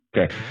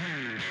Okay.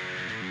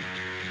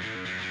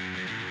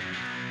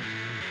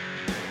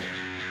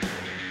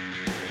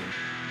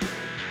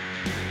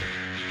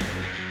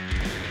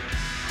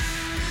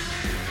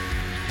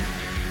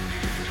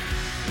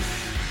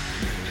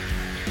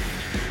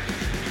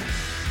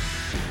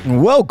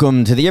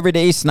 Welcome to the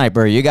Everyday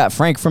Sniper. You got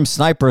Frank from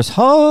Sniper's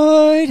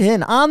Hut,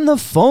 and on the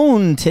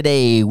phone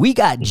today, we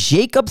got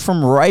Jacob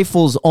from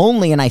Rifles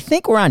Only, and I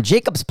think we're on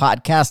Jacob's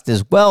podcast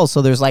as well,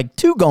 so there's like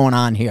two going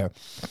on here.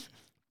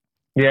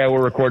 Yeah,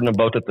 we're recording them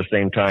both at the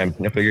same time.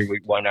 I figured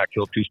why not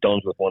kill two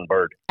stones with one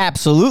bird?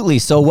 Absolutely.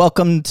 So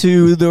welcome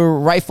to the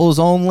Rifles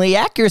Only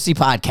Accuracy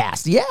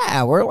Podcast.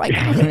 Yeah, we're like...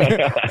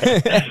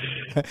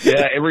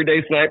 Yeah,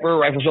 Everyday Sniper,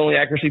 Rifles Only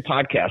Accuracy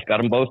Podcast.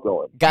 Got them both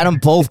going. Got them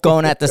both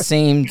going at the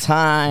same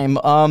time.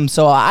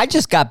 So I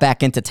just got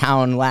back into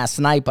town last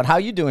night, but how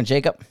you doing,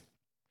 Jacob?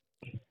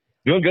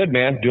 Doing good,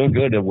 man. Doing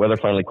good. The weather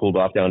finally cooled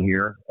off down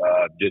here.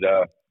 Did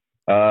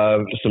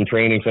some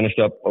training, finished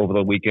up over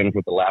the weekend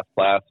with the last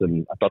class,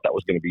 and I thought that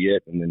was going to be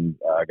it. And then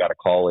I got a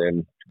call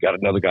in. Got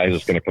another guy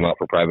who's going to come out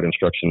for private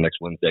instruction next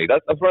Wednesday.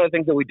 That's one of the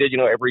things that we did.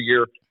 Every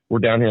year we're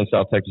down here in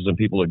South Texas and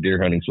people are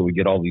deer hunting, so we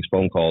get all these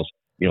phone calls.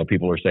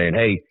 People are saying,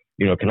 hey,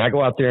 can I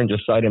go out there and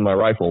just sight in my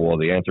rifle? Well,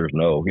 the answer is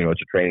no.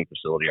 It's a training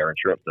facility. Our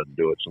insurance doesn't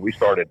do it. So we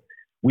started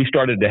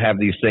to have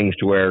these things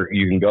to where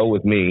you can go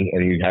with me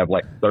and you have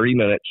like 30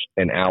 minutes,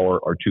 an hour,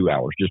 or 2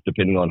 hours, just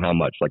depending on how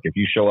much. Like if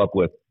you show up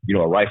with,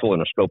 a rifle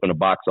and a scope in a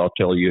box, I'll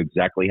tell you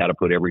exactly how to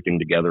put everything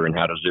together and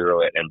how to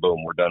zero it, and boom,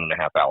 we're done in a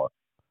half hour.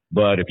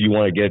 But if you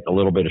want to get a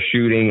little bit of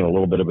shooting and a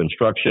little bit of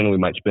instruction, we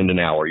might spend an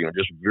hour,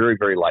 just very,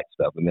 very light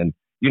stuff. And then,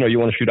 you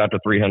want to shoot out to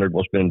 300,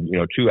 we'll spend,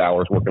 2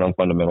 hours working on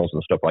fundamentals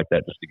and stuff like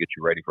that just to get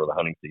you ready for the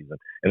hunting season.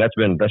 And that's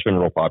been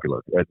real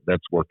popular.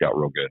 That's worked out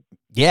real good.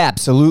 Yeah,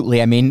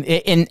 absolutely. I mean,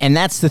 and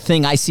that's the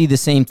thing. I see the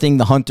same thing.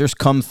 The hunters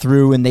come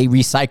through and they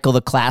recycle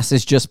the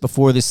classes just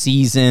before the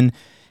season.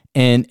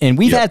 And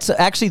we've had,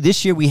 actually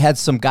this year we had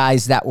some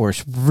guys that were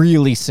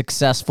really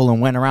successful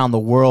and went around the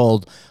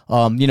world.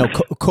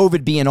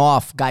 COVID being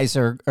off, guys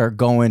are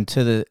going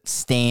to the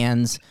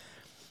stands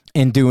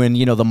and doing,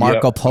 the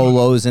Marco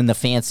Polos and the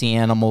fancy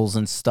animals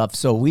and stuff.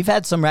 So we've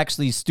had some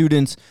actually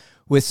students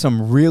with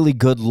some really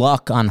good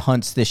luck on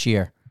hunts this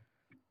year.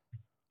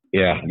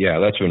 Yeah,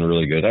 that's been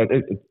really good. I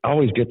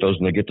always get those,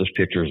 and they get those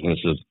pictures, and it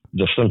says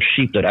there's some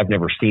sheep that I've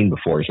never seen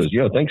before. It says,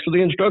 thanks for the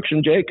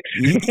instruction, Jake.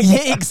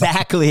 Yeah,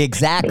 exactly. And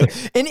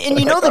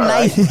the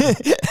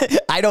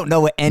nice, I don't know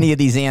what any of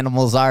these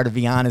animals are, to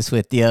be honest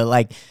with you.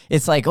 Like,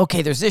 it's like,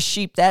 okay, there's this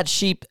sheep,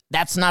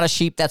 that's not a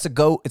sheep, that's a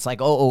goat. It's like,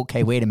 oh,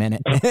 okay, wait a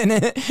minute.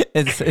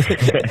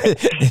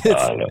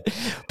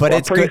 But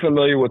I'm pretty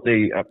familiar with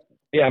the.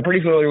 I'm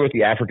pretty familiar with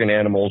the African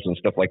animals and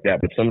stuff like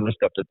that, but some of the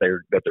stuff that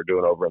they're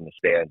doing over in the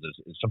stands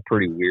is some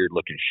pretty weird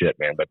looking shit,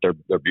 man. But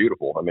they're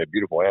beautiful. I mean,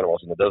 beautiful animals,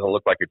 and it doesn't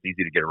look like it's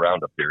easy to get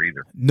around up there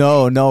either.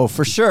 No,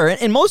 for sure.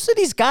 And most of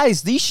these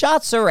guys, these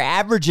shots are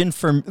averaging,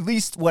 from at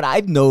least what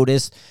I've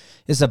noticed,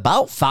 is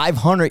about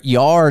 500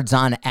 yards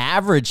on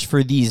average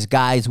for these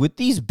guys with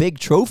these big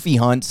trophy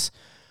hunts.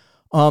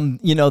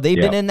 They've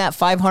been in that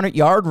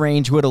 500-yard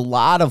range with a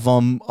lot of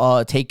them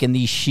taking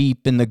these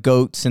sheep and the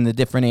goats and the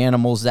different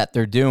animals that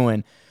they're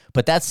doing.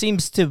 But that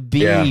seems to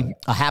be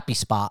a happy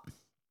spot.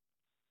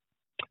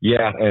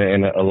 Yeah,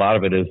 and a lot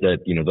of it is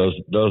that,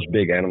 those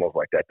big animals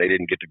like that, they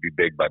didn't get to be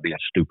big by being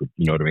stupid.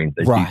 You know what I mean?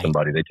 They see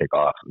somebody, they take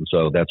off. And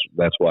so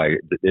that's why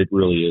it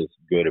really is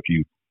good if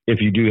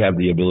you do have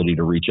the ability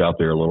to reach out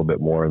there a little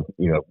bit more. And,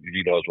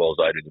 as well as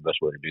I do, the best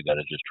way to do that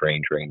is just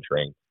train.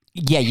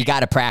 Yeah, you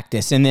got to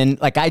practice. And then,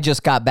 like, I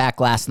just got back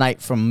last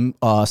night from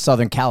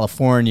Southern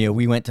California.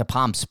 We went to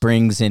Palm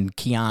Springs, and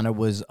Kiana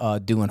was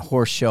doing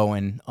horse show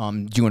and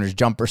doing her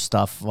jumper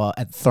stuff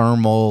at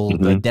Thermal,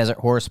 the Desert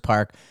Horse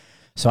Park.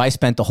 So I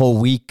spent the whole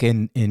week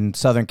in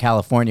Southern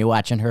California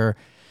watching her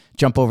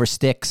jump over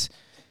sticks.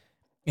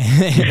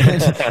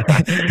 Did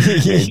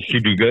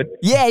she do good?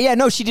 Yeah,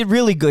 no, she did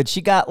really good.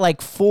 She got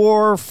like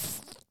 4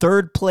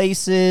 third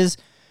places,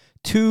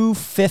 2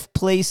 fifth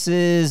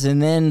places,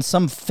 and then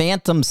some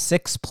phantom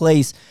 6th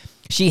place.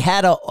 She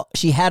had a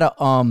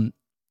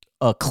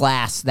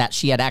class that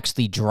she had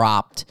actually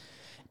dropped,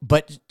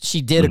 but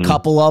she did a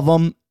couple of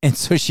them, and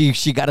so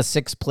she got a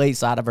 6th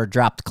place out of her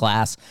dropped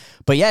class.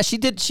 But yeah, she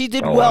did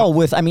well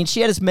with. I mean,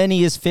 she had as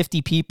many as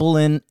 50 people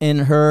in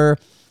her,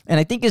 and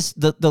I think it's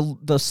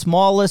the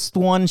smallest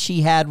one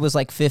she had was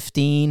like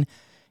 15,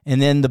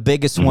 and then the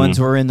biggest ones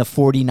were in the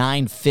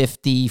 49,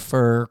 50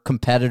 for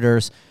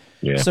competitors.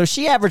 Yeah. So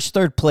she averaged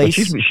 3rd place.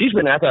 But she's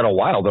been at that a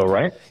while, though,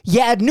 right?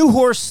 Yeah, new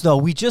horse, though.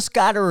 We just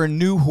got her a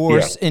new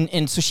horse. Yeah.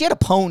 And so she had a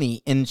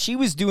pony, and she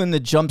was doing the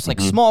jumps, like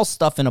small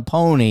stuff in a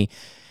pony.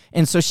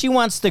 And so she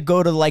wants to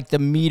go to like the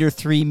meter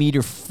 3,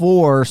 meter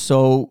 4.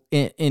 So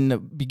in the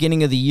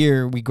beginning of the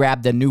year, we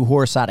grabbed a new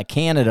horse out of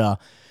Canada.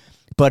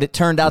 But it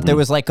turned out there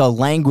was like a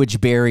language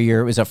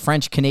barrier. It was a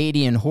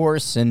French-Canadian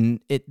horse,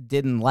 and it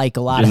didn't like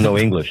a lot Didn't know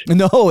English.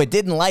 No, it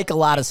didn't like a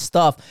lot of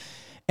stuff.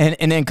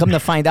 And then come to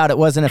find out it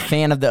wasn't a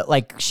fan of the,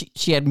 like,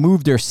 she had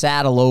moved her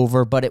saddle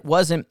over, but it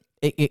wasn't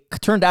it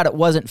turned out it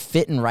wasn't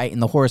fitting right,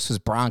 and the horse was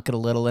bronching a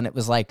little, and it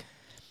was like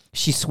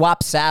she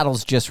swapped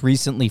saddles just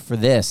recently for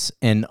this,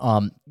 and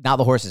now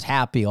the horse is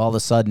happy all of a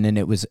sudden, and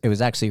it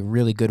was actually a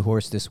really good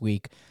horse this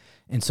week,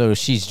 and so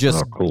she's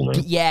just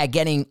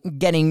getting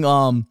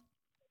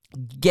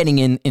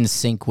in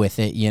sync with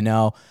it, you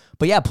know.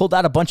 But yeah, pulled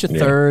out a bunch of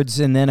thirds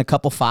and then a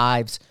couple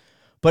fives.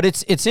 But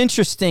it's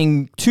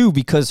interesting too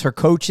because her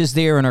coach is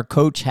there, and her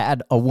coach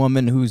had a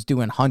woman who's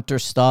doing hunter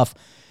stuff,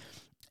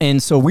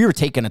 and so we were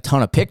taking a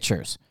ton of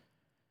pictures.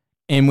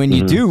 And when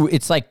you do,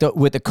 it's like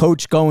with the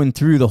coach going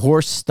through the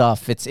horse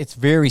stuff, it's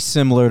very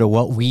similar to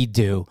what we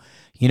do,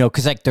 you know,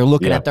 because like they're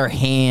looking at their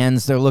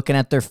hands, they're looking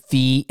at their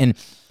feet, and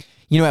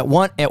you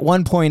know, at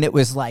one point it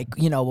was like,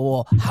 you know,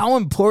 well, how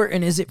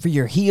important is it for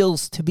your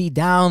heels to be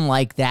down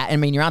like that? I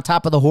mean, you're on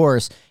top of the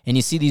horse, and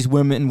you see these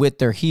women with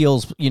their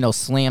heels, you know,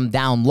 slammed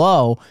down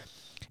low.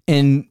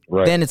 And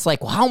then it's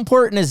like, well, how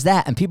important is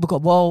that? And people go,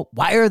 well,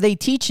 why are they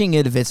teaching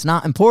it if it's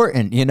not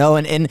important? You know,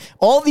 and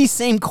all these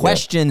same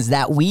questions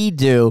that we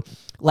do,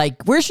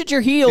 like, where should your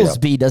heels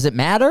be? Does it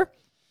matter?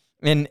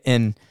 And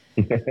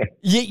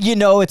you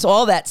know, it's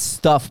all that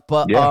stuff.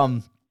 But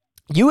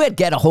you had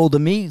get a hold of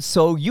me,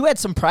 so you had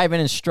some private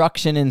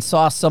instruction and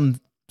saw some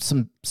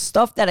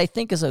stuff that I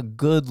think is a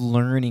good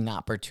learning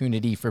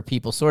opportunity for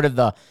people. Sort of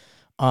the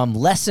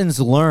lessons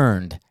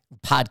learned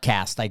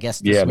podcast, I guess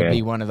this would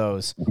be one of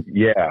those.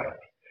 Yeah.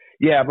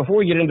 Before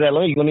we get into that,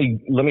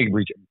 let me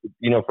reach.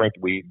 You know, Frank,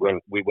 we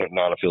went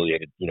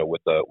non-affiliated, you know,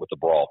 with the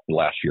Brawl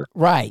last year,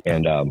 right?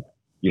 And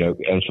you know,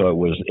 and so it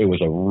was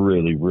a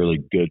really,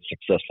 really good,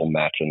 successful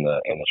match, and the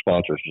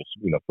sponsors just,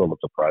 you know, filled up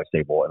the prize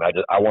table.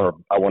 And I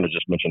want to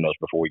just mention those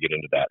before we get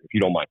into that, if you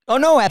don't mind. Oh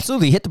no,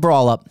 absolutely, hit the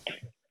Brawl up.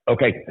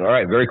 Okay. All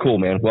right. Very cool,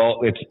 man.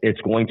 Well, it's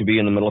going to be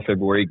in the middle of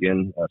February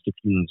again, 16th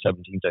and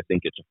 17th. I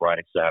think it's a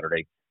Friday,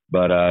 Saturday.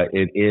 But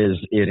it's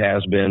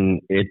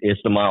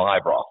the Mile High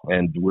Brawl,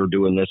 and we're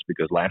doing this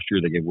because last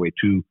year they gave away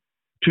two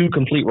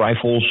complete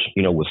rifles,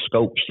 you know, with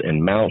scopes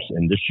and mounts,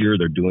 and this year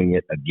they're doing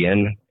it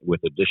again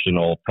with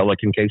additional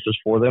Pelican cases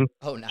for them.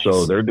 Oh, nice.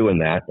 So they're doing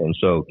that, and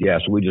so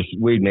so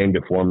we named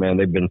it for them, man.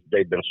 They've been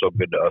so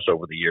good to us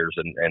over the years,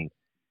 and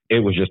it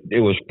was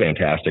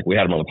fantastic. We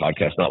had them on the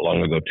podcast not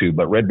long ago too.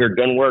 But Redbeard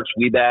Gunworks,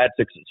 Weebad,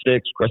 6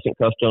 Crescent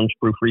Customs,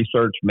 Proof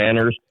Research,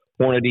 Manners,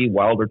 Hornady,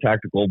 Wilder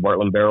Tactical,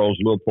 Bartland Barrels,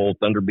 Leupold,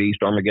 Thunder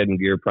Beast, Armageddon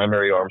Gear,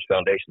 Primary Arms,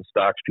 Foundation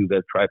Stocks,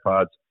 2-vet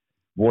tripods,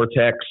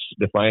 Vortex,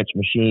 Defiance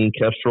Machine,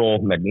 Kestrel,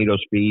 Magneto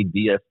Speed,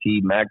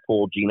 DST,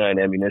 Magpul,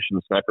 G9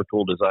 Ammunition, Sniper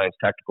Tool Designs,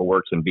 Tactical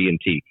Works, and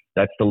B&T.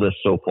 That's the list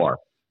so far.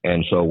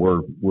 And so we're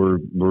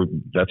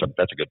that's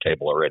a good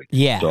table already.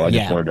 Yeah. So I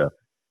just wanted to,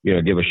 you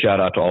know, give a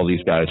shout out to all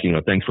these guys. You know,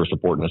 thanks for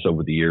supporting us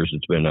over the years.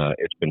 It's been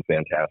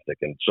fantastic.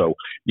 And so,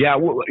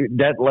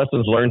 that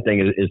lessons learned thing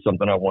is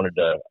something I wanted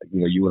to,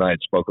 you know, you and I had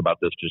spoke about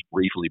this just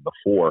briefly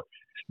before,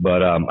 but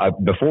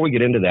before we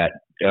get into that,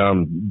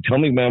 tell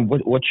me, man,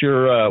 what's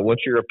your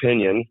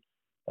opinion?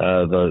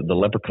 The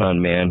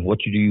Leprechaun man, what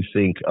do you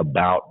think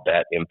about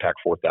that Impact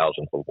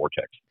 4000 from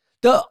Vortex?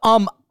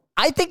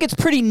 I think it's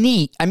pretty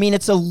neat. I mean,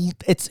 it's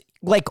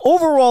like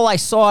overall, I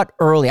saw it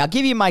early. I'll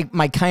give you my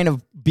kind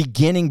of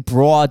beginning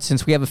broad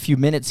since we have a few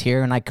minutes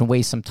here and I can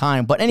waste some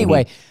time. But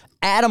anyway,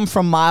 Adam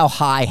from Mile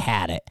High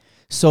had it.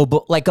 So,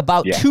 but like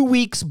about 2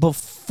 weeks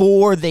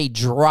before they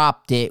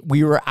dropped it,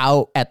 we were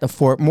out at the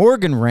Fort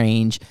Morgan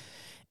range,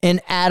 and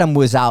Adam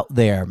was out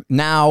there.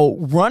 Now,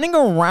 running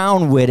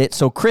around with it,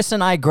 so Chris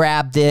and I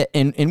grabbed it,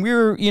 and we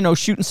were, you know,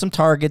 shooting some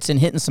targets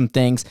and hitting some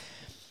things.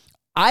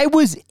 I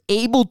was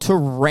able to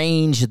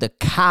range the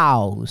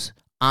cows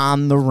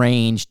on the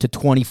range to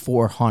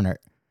 2,400,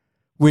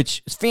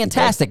 which is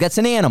fantastic. Okay. That's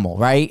an animal,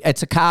 right?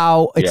 It's a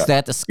cow. It's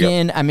got the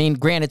skin. Yep. I mean,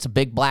 granted, it's a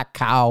big black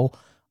cow,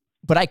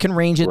 but I can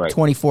range it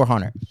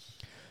 2,400.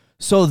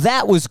 So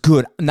that was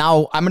good.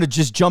 Now, I'm going to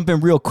just jump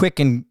in real quick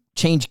and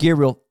change gear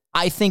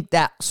I think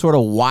that sort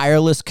of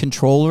wireless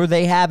controller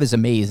they have is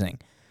amazing.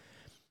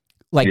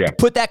 Like,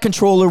 put that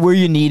controller where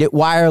you need it,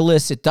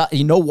 wireless,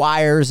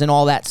 wires and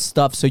all that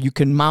stuff, so you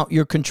can mount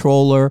your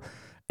controller.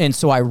 And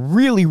so I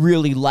really,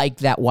 really like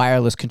that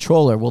wireless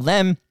controller. Well,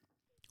 then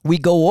we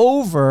go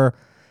over,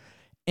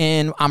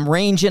 and I'm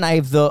ranging. I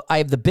have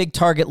the big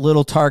target,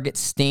 little target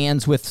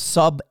stands with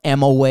sub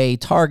MOA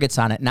targets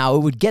on it. Now, it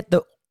would get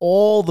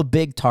all the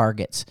big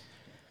targets,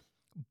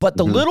 but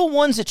the little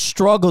ones, it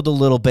struggled a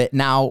little bit.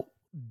 Now,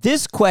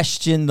 this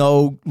question,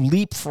 though,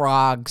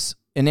 leapfrogs,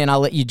 and then I'll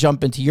let you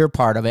jump into your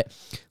part of it,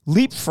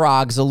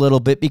 leapfrogs a little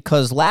bit,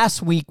 because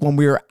last week when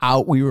we were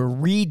out, we were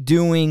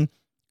redoing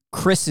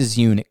Chris's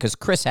unit, because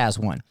Chris has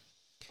one.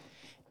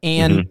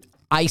 And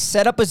I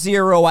set up a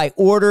 0. I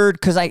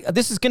ordered, because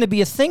this is going to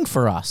be a thing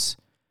for us.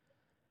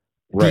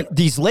 Right.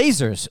 These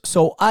lasers.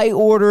 So I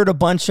ordered a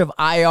bunch of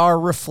IR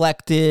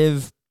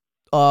reflective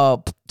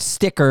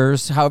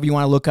stickers, however you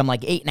want to look. I'm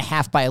like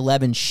 8.5 by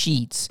 11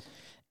 sheets.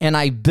 And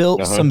I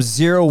built some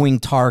zeroing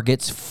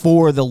targets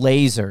for the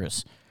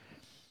lasers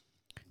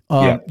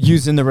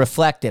using the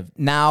reflective.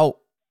 Now,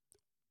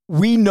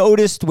 we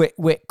noticed with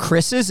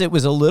Chris's, it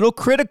was a little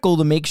critical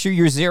to make sure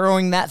you're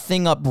zeroing that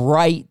thing up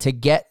right to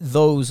get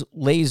those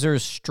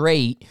lasers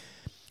straight.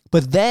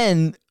 But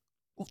then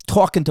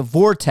talking to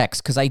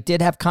Vortex, because I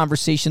did have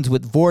conversations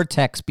with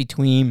Vortex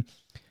between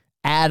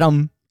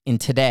Adam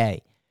and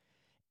today.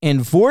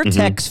 And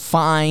Vortex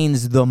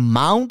finds the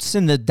mounts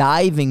and the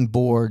diving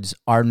boards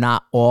are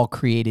not all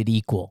created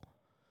equal.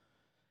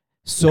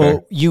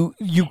 So you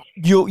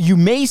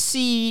may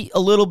see a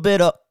little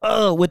bit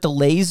of with the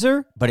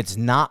laser, but it's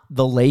not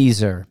the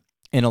laser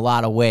in a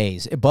lot of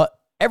ways. But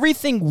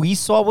everything we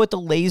saw with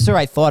the laser,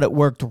 I thought it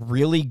worked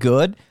really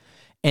good.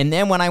 And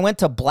then when I went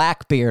to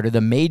Blackbear to the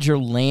major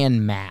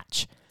land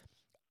match,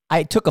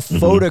 I took a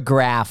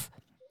photograph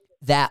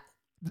that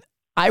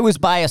I was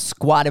by a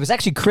squad. It was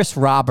actually Chris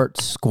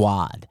Roberts'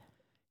 squad.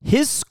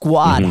 His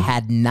squad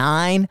had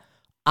 9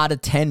 out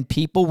of 10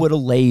 people with a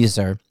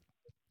laser.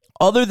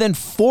 Other than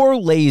 4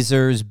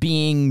 lasers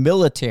being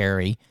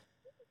military,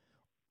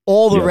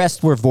 all the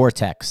rest were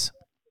Vortex.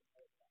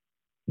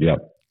 Yep.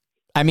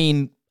 I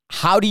mean,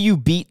 how do you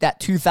beat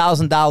that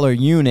 $2,000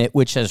 unit,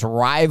 which is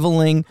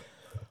rivaling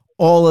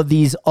all of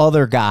these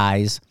other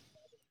guys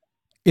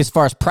as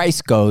far as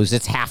price goes?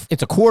 It's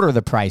a quarter of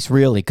the price,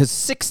 really, because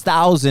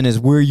 $6,000 is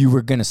where you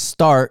were going to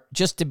start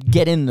just to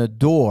get in the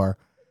door.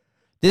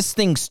 This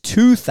thing's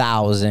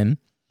 $2,000.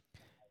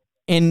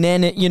 And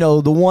then,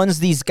 the ones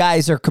these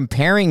guys are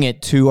comparing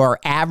it to are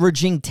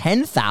averaging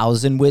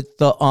 $10,000 with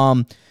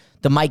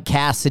the Mike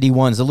Cassidy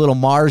ones, the little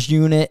Mars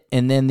unit,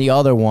 and then the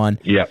other one.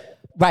 Yeah.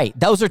 Right.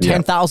 Those are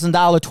 $10,000,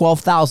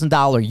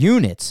 $12,000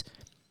 units.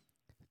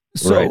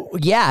 So,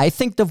 I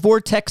think the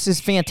Vortex is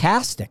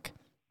fantastic.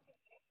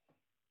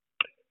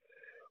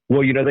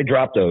 Well, they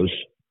dropped those.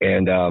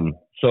 And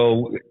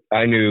so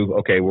I knew,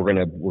 okay, we're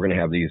gonna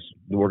have these.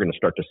 We're gonna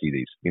start to see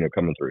these,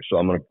 coming through. So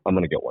I'm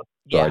gonna get one,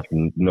 so I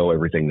can know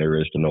everything there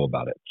is to know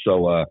about it.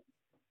 So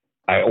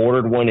I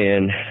ordered one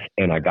in,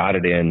 and I got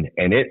it in,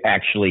 and it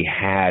actually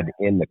had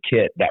in the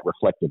kit that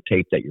reflective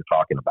tape that you're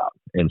talking about.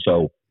 And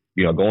so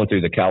going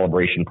through the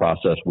calibration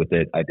process with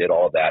it, I did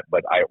all of that.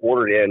 But I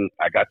ordered in.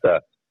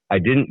 I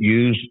didn't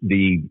use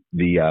the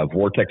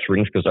Vortex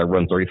rings because I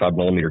run 35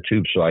 millimeter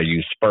tubes, so I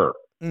use Spur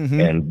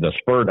and the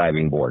Spur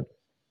diving board.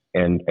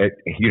 And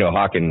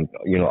Hawk and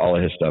all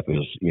of his stuff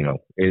is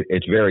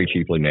it's very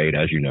cheaply made,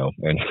 as you know,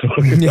 and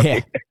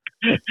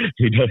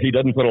he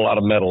doesn't put a lot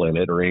of metal in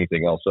it or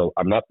anything else. So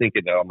I'm not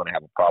thinking that I'm going to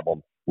have a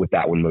problem with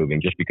that one moving,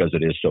 just because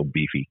it is so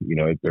beefy.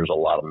 There's a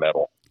lot of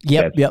metal.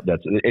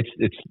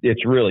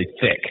 It's really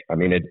thick. I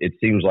mean, it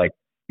seems like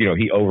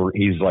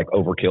he's like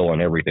overkill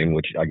on everything,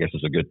 which I guess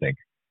is a good thing.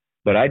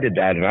 But I did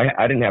that, and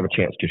I didn't have a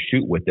chance to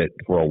shoot with it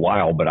for a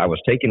while. But I was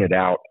taking it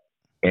out.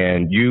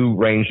 And you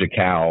ranged a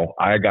cow.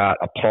 I got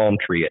a palm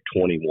tree at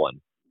 21,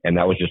 and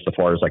that was just as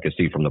far as I could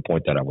see from the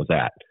point that I was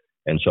at.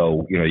 And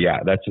so,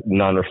 that's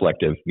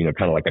non-reflective,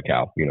 kind of like a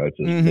cow.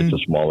 It's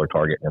a smaller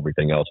target and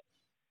everything else.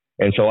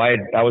 And so I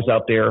was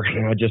out there,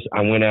 and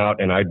I went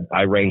out and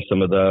I ranged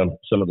some of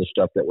the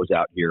stuff that was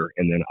out here,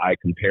 and then I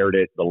compared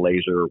the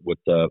laser with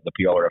the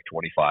PLRF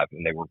 25,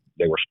 and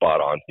they were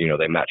spot on.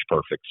 They matched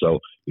perfect. So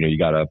you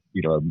got a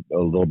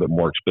little bit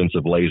more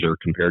expensive laser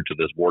compared to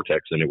this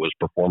Vortex, and it was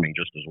performing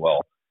just as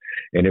well.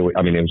 And it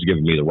was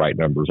giving me the right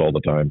numbers all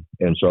the time.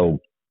 And so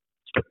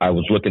I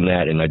was looking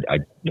at, and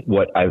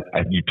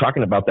you're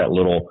talking about that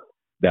little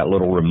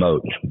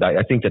remote.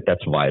 I think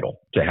that's vital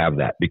to have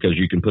that, because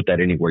you can put that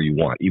anywhere you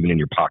want, even in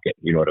your pocket.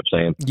 You know what I'm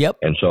saying? Yep.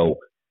 And so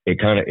it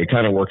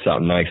kind of works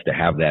out nice to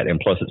have that. And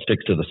plus it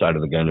sticks to the side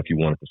of the gun. If you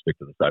want it to stick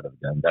to the side of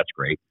the gun, that's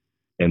great.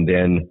 And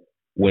then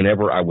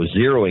whenever I was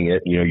zeroing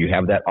it, you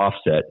have that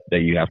offset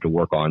that you have to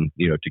work on,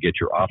 to get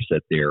your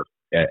offset there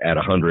at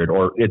 100,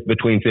 or it's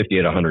between 50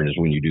 and 100 is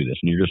when you do this.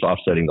 And you're just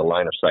offsetting the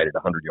line of sight at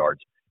 100 yards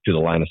to the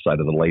line of sight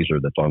of the laser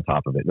that's on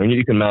top of it. And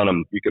you can mount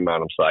them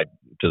side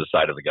to the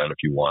side of the gun if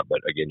you want, but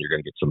again, you're going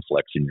to get some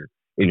flex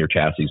in your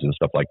chassis and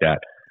stuff like that.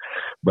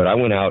 But I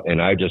went out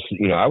and I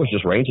was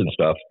just ranging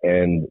stuff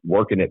and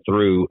working it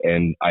through.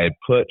 And I had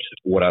put,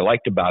 what I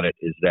liked about it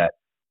is that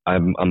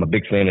I'm a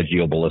big fan of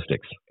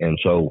geoballistics. And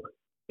so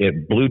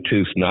it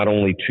Bluetooth not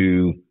only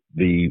to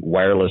the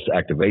wireless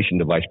activation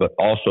device, but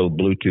also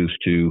Bluetooth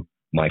to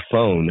my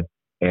phone.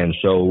 And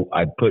so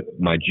I put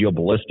my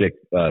geoballistic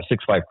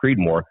 6.5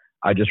 Creedmoor,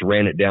 I just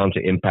ran it down to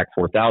Impact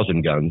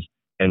 4000 guns.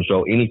 And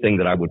so anything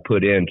that I would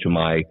put into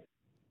my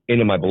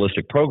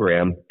ballistic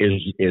program is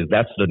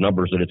that's the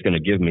numbers that it's going to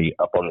give me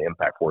up on the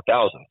Impact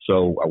 4000.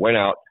 So I went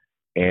out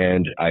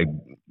and I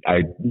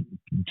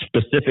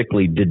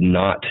specifically did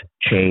not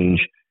change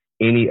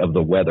any of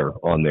the weather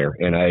on there.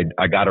 And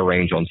I got a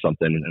range on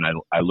something, and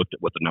I looked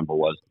at what the number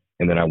was.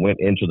 And then I went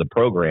into the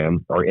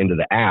program or into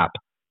the app,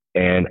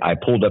 and I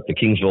pulled up the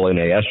Kingsville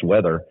NAS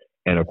weather.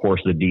 And of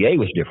course the DA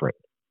was different.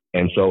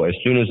 And so as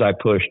soon as I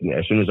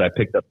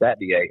picked up that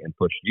DA and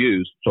pushed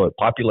use, so it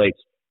populates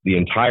the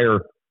entire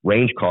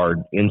range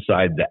card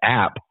inside the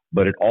app,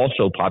 but it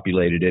also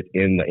populated it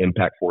in the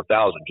Impact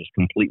 4000 just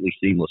completely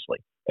seamlessly.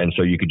 And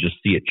so you could just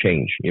see it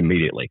change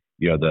immediately.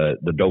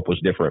 The dope was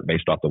different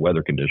based off the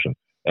weather condition.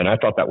 And I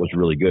thought that was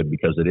really good,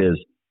 because it is,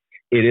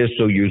 it is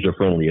so user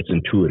friendly. It's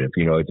intuitive.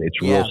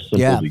 It's real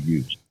simple to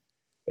use.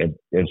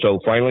 And so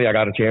finally I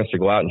got a chance to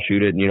go out and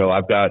shoot it. And,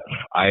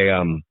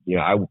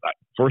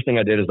 first thing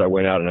I did is I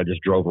went out and I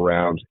just drove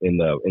around in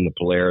the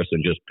Polaris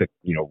and just picked,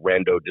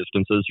 rando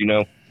distances,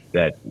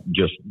 that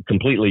just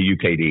completely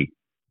UKD,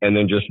 and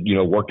then just,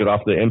 worked it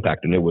off the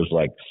impact. And it was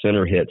like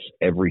center hits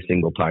every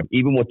single time,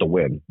 even with the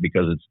wind,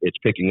 because it's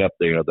picking up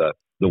the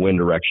wind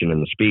direction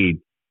and the speed.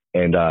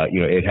 And,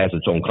 it has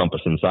its own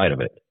compass inside of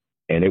it.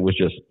 And it was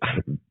just,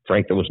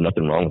 Frank, there was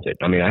nothing wrong with it.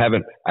 I mean, I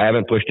haven't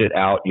pushed it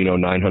out,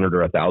 900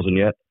 or 1,000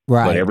 yet.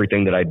 Right. But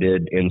everything that I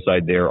did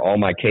inside there, all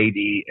my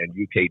KD and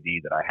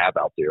UKD that I have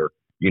out there,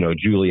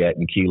 Juliet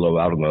and Kilo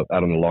out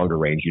on the longer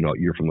range,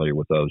 you're familiar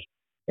with those.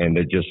 And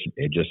it just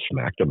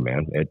smacked them,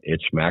 man. It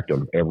smacked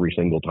them every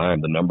single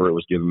time. The number it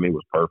was giving me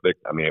was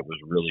perfect. I mean, it was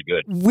really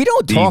good. We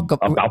don't talk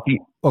about the.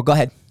 Oh, go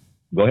ahead.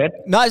 Go ahead.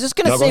 No, I was just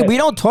going to say we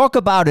don't talk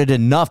about it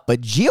enough,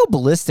 but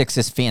geoballistics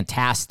is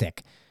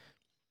fantastic.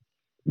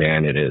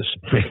 Man, it is.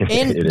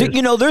 And it is.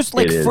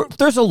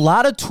 there's a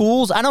lot of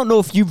tools. I don't know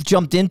if you've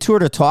jumped into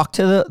it or talked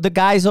to the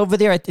guys over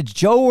there. It's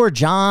Joe or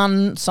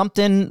John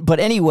something, but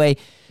anyway.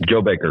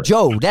 Joe Baker.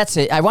 Joe, that's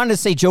it. I wanted to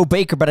say Joe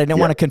Baker, but I didn't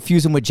want to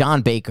confuse him with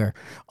John Baker.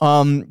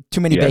 Too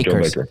many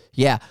Bakers. Joe Baker.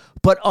 Yeah,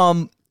 but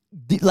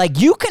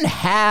you can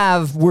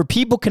have where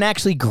people can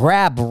actually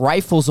grab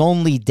rifles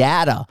only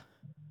data.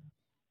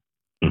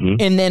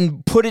 Mm-hmm. And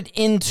then put it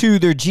into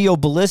their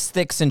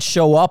geoballistics and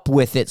show up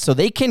with it so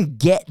they can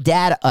get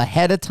data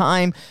ahead of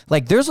time.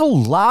 Like, there's a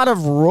lot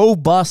of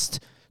robust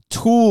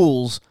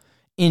tools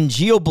in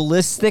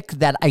geoballistic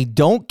that I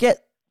don't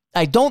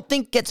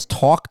think gets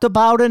talked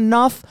about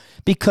enough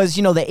because,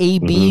 the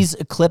ABs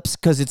eclipse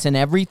because it's in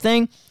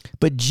everything.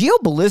 But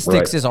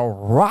geoballistics is a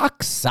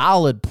rock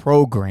solid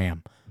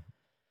program.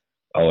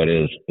 Oh, it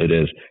is. It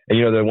is. And,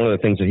 one of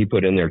the things that he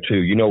put in there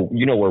too,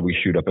 where we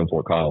shoot up in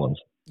Fort Collins.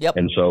 Yep.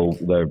 And so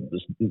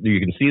you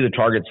can see the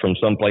targets from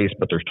someplace,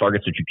 but there's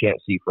targets that you can't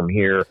see from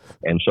here.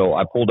 And so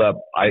I pulled up,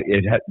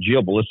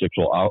 geoballistics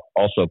will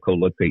also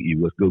co-locate you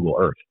with Google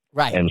Earth.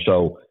 Right. And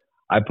so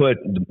I put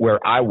where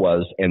I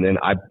was, and then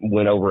I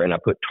went over and I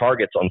put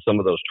targets on some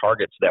of those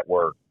targets that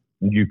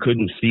you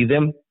couldn't see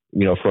them,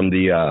 from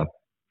the,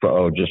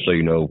 just so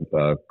you know,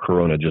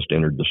 Corona just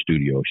entered the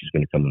studio. She's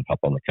going to come and hop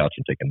on the couch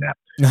and take a nap.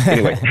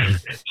 Anyway,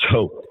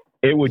 so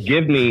it would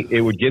give me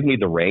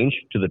the range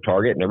to the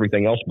target and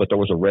everything else, but there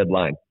was a red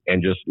line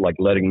and just like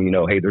letting me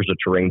know, hey, there's a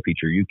terrain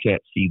feature. You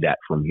can't see that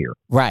from here.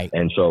 Right.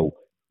 And so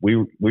we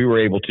were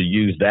able to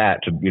use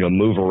that to,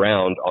 move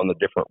around on the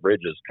different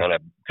ridges, kind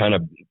of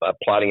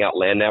plotting out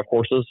land nav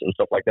courses and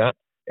stuff like that.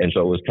 And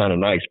so it was kind of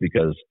nice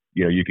because,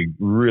 you could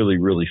really,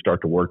 really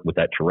start to work with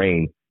that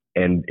terrain.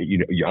 And,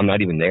 I'm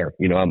not even there.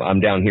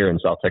 I'm down here in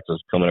South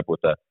Texas coming up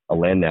with a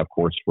land nav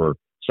course for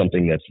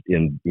something that's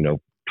in,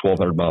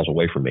 1,200 miles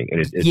away from me.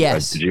 And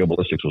yes. The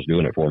geoballistics was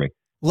doing it for me.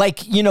 Like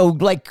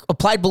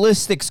applied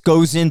ballistics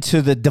goes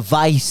into the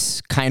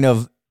device kind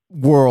of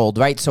world,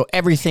 right? So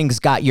everything's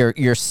got your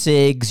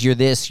SIGs, your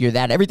this, your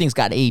that, everything's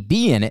got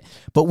AB in it.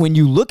 But when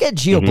you look at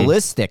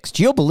geoballistics,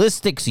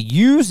 geoballistics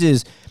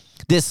uses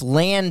this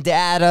land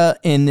data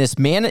and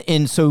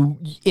and so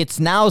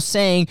it's now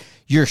saying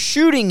you're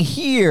shooting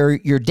here,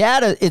 your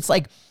data, it's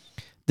like,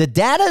 the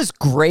data is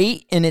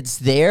great and it's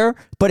there,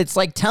 but it's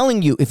like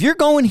telling you, if you're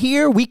going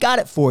here, we got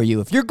it for you.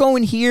 If you're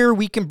going here,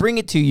 we can bring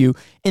it to you.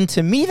 And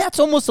to me, that's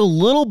almost a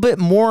little bit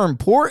more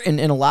important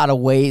in a lot of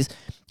ways,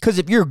 because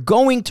if you're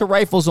going to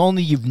rifles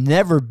only you've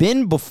never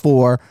been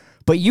before,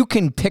 but you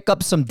can pick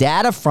up some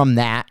data from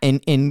that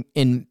and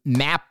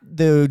map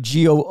the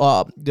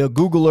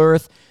Google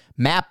Earth,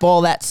 map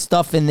all that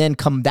stuff, and then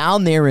come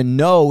down there and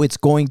know it's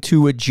going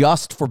to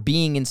adjust for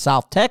being in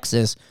South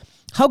Texas.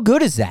 How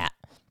good is that?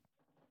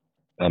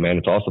 Oh, man,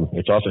 it's awesome.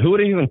 It's awesome. Who would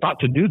have even thought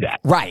to do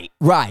that? Right.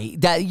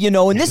 That,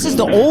 and this is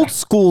the old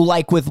school,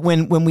 like with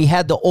when we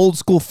had the old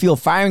school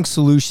field firing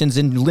solutions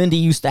and Lindy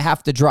used to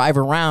have to drive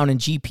around and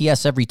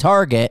GPS every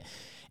target,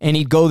 and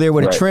he'd go there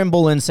with a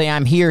Trimble and say,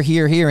 I'm here,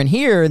 here, here, and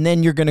here, and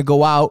then you're going to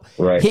go out,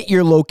 hit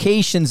your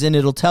locations, and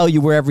it'll tell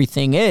you where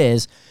everything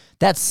is.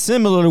 That's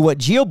similar to what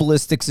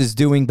geoballistics is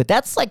doing, but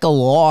that's like a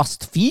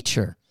lost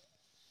feature.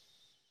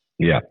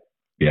 Yeah.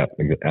 Yeah,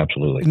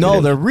 absolutely. No,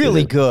 they're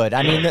really good.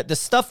 I mean, the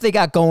stuff they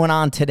got going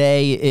on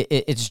today,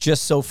 it's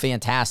just so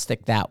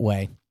fantastic that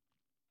way.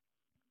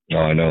 Oh,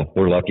 I know.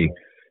 We're lucky.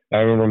 I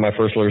remember my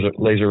first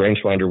laser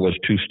rangefinder was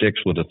 2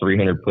 sticks with a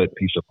 300-foot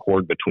piece of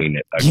cord between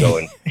it. I'd go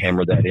and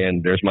hammer that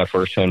in. There's my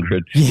first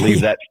 100. Leave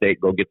that stake,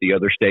 go get the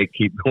other stake,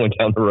 keep going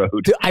down the road.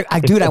 Dude,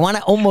 I want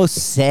to almost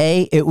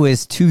say it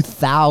was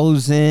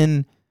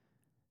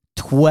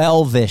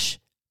 2012-ish.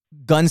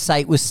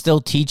 Gunsight was still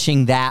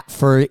teaching that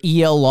for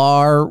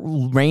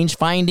ELR range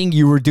finding.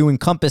 You were doing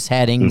compass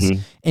headings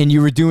and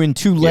you were doing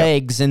 2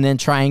 legs and then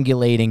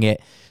triangulating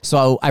it.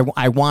 So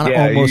I want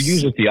to almost... you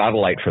use a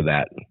theodolite for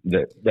that.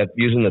 That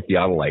using the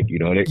theodolite,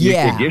 and it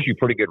gives you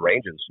pretty good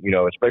ranges,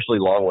 especially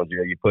long ones.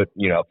 You put,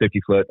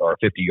 50-foot or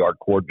 50-yard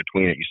cord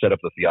between it. You set up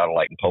the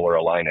theodolite and polar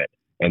align it.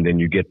 And then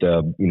you get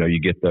the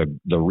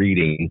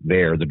reading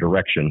there, the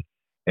direction.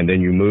 and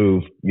then you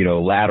move,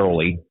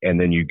 laterally, and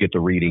then you get the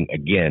reading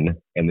again,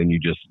 and then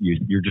you're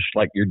just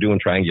like you're doing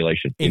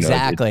triangulation.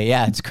 Exactly.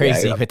 It's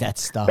crazy with that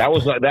stuff. That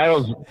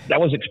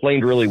was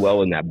explained really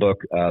well in that book,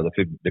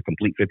 the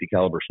complete 50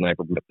 caliber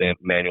sniper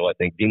manual. I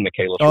think Dean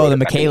Michaelis. Oh, the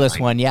Michaelis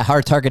one,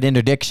 hard target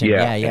interdiction.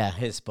 Yeah,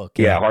 his book.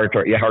 Hard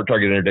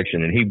target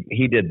interdiction, and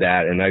he did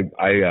that, and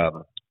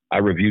I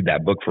reviewed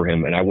that book for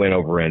him, and I went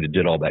over and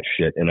did all that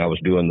shit, and I was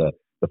doing the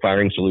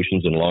firing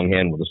solutions in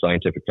longhand with a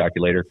scientific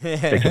calculator. It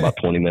takes about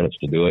 20 minutes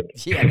to do it.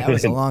 Yeah, that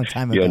was a long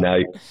time ago.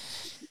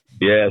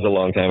 Yeah, it was a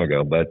long time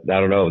ago, but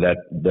I don't know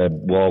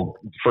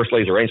first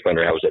laser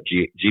rangefinder I was at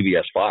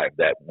GVS 5,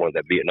 that one,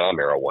 that Vietnam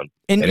era one.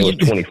 And it was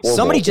 24.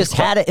 Somebody just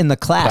had it in the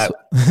class.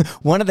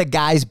 One of the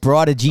guys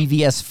brought a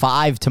GVS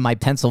 5 to my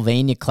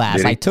Pennsylvania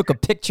class. I took a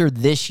picture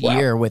this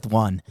year with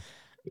one.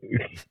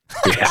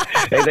 Yeah.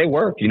 Hey, they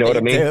work. You know what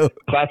I mean? Do.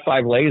 Class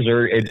 5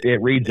 laser,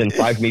 it reads in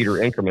 5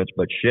 meter increments,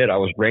 but shit, I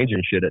was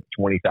ranging shit at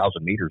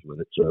 20,000 meters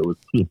with it. So it was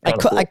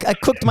I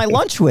cooked my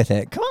lunch with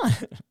it. Come on.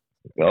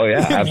 Oh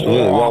yeah,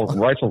 absolutely. Well,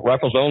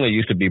 rifles only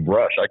used to be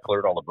brush. I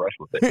cleared all the brush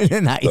with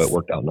it. Nice. So it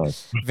worked out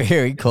nice.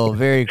 Very cool.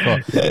 Very cool.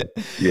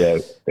 Yeah.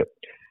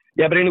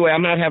 Yeah, but anyway,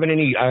 I'm not having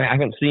I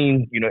haven't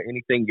seen,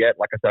 anything yet.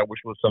 Like I said, I wish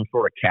it was some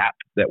sort of cap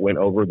that went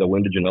over the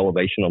windage and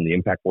elevation on the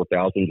Impact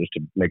 4000 just to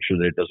make sure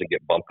that it doesn't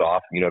get bumped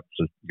off,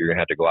 so you're going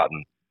to have to go out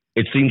and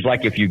it seems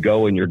like if you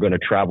go and you're going to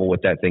travel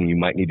with that thing, you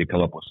might need to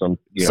come up with some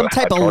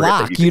type of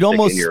lock. You'd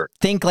almost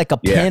think like a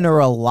pin or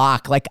a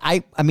lock. Like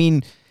I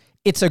mean,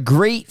 it's a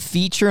great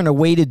feature, and a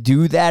way to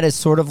do that is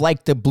sort of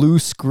like the blue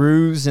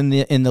screws in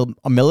the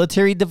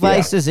military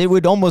devices. Yeah. It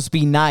would almost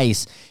be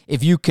nice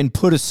if you can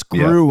put a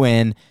screw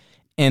in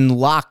and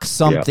lock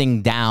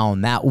something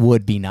down. That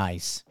would be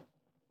nice.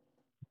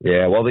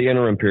 Yeah, well, the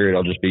interim period,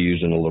 I'll just be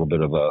using a little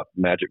bit of a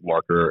magic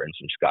marker and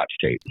some Scotch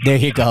tape. There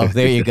you go.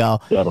 There you go.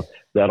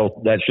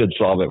 that should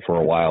solve it for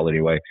a while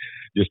anyway,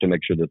 just to make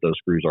sure that those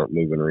screws aren't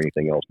moving or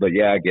anything else. But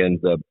yeah, again,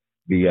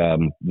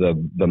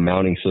 the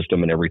mounting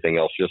system and everything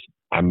else, just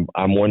I'm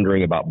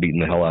wondering about beating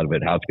the hell out of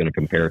it, how it's going to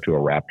compare to a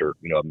Raptor,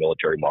 a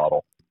military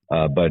model.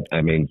 But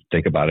I mean,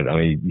 think about it. I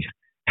mean,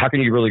 how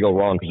can you really go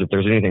wrong? Because if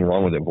there's anything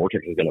wrong with it,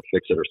 Vortex is going to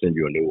fix it or send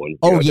you a new one.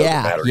 It doesn't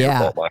matter. Your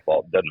fault, my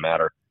fault. It doesn't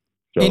matter.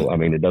 So, I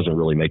mean, it doesn't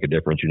really make a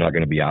difference. You're not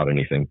going to be out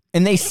anything.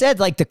 And they said,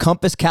 like, the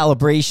compass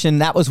calibration,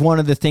 that was one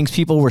of the things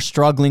people were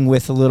struggling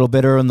with a little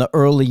bit in the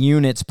early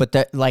units. But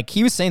that, like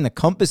he was saying, the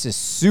compass is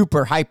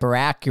super hyper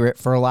accurate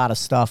for a lot of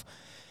stuff.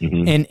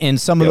 Mm-hmm.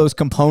 And some of those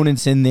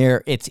components in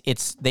there,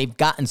 they've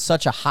gotten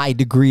such a high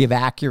degree of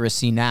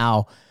accuracy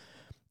now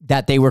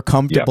that they were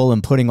comfortable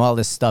in putting all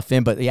this stuff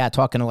in. But yeah,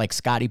 talking to like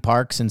Scotty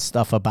Parks and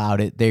stuff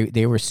about it,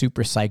 they were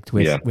super psyched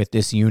with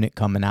this unit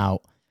coming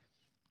out.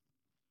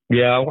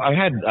 Yeah, I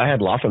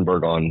had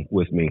Laufenberg on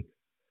with me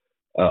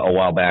a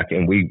while back,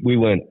 and we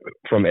went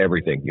from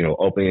everything,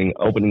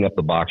 opening up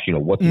the box,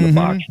 what's in the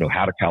box,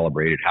 how to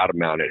calibrate it, how to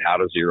mount it, how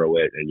to zero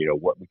it, and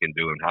what we can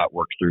do and how it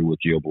works through with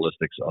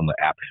geoballistics on the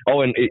app.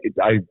 Oh, and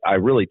I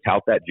really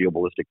tout that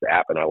geoballistics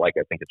app, and I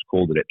think it's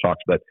cool that it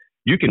talks, but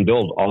you can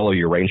build all of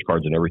your range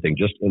cards and everything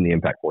just in the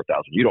Impact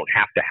 4000. You don't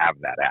have to have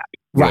that app.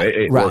 Right.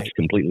 It works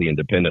completely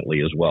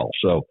independently as well.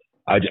 So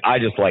I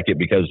just like it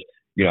because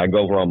I go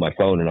over on my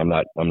phone and I'm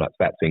not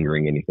fat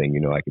fingering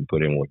anything. I can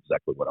put in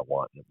exactly what I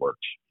want and it works.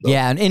 So,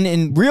 yeah,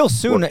 and real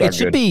soon, it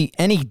should be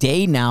any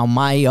day now.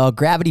 My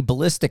Gravity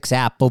Ballistics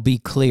app will be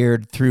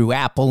cleared through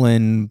Apple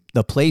and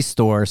the Play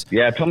stores.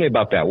 Yeah, tell me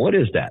about that. What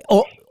is that?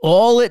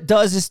 All it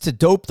does is to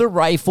dope the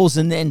rifles,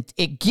 and then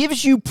it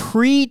gives you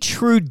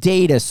pre-true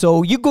data.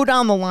 So you go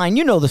down the line,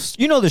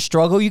 the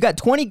struggle. You got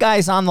 20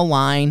 guys on the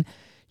line.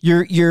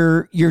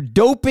 You're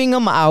doping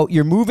them out.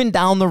 You're moving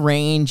down the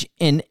range,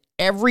 and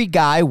every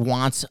guy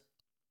wants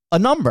a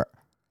number.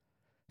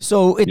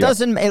 So it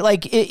doesn't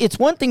it's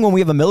one thing when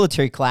we have a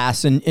military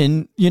class and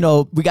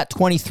we got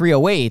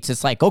 2308s.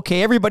 It's like,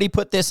 okay, everybody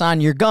put this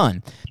on your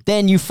gun.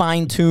 Then you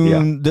fine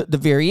tune the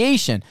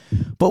variation.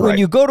 But when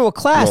you go to a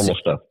class, normal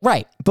stuff.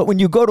 Right. But when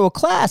you go to a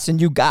class and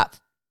you got,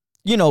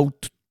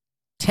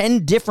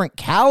 10 different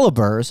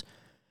calibers,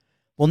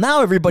 well,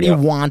 now everybody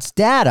wants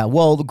data.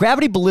 Well, the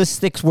Gravity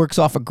Ballistics works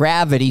off of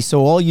gravity. So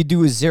all you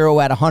do is zero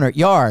at 100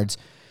 yards.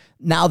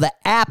 Now the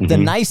app, the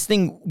nice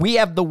thing, we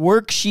have the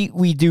worksheet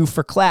we do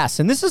for class.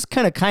 And this is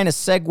kind of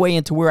segue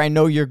into where I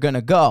know you're going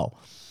to go.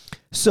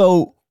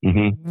 So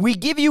we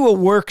give you a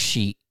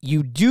worksheet.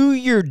 You do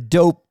your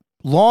dope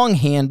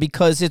longhand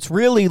because it's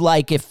really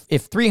like if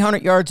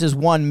 300 yards is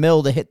 1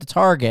 mil to hit the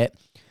target,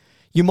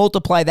 you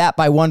multiply that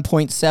by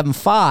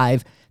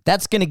 1.75.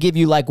 That's going to give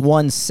you like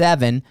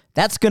 1.7.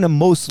 That's going to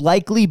most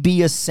likely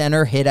be a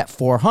center hit at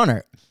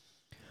 400.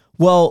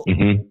 Well,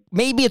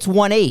 maybe it's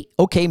 1.8.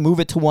 Okay, move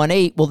it to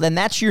 1.8. Well, then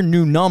that's your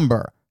new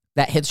number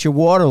that hits your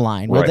water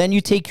line. Well, then you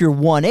take your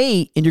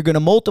 1.8 and you're going to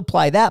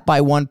multiply that by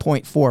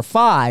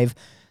 1.45.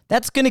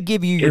 That's going to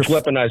give you It's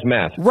weaponized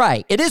math.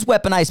 Right. It is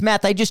weaponized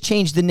math. I just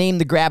changed the name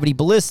to Gravity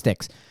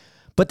Ballistics.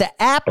 But the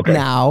app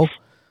now,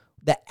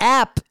 the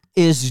app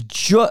is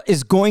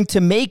going to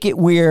make it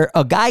where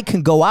a guy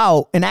can go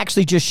out and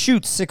actually just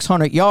shoot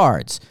 600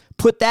 yards.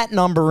 put that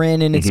number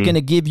in, and it's going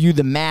to give you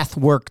the math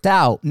worked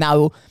out.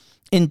 Now,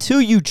 until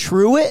you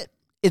true it,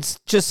 it's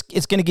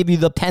going to give you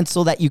the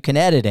pencil that you can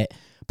edit it.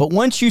 But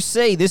once you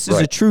say this is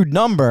a true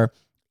number,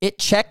 it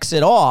checks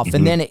it off,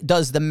 and then it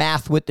does the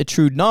math with the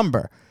true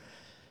number.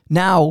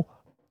 Now,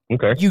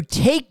 you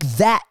take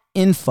that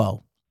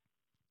info.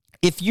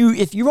 If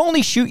you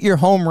only shoot your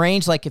home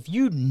range, like if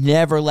you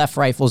never left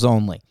rifles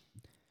only,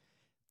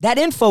 that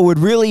info would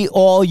really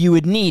all you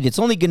would need. It's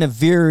only going to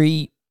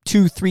vary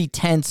 2-3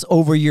 tenths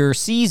over your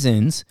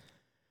seasons,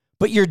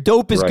 but your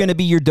dope is going to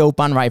be your dope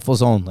on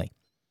rifles only.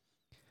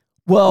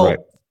 Well,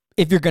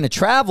 if you're going to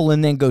travel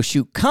and then go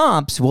shoot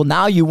comps, well,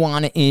 now you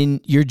want it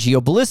in your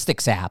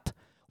geoballistics app.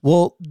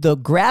 Well, the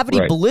gravity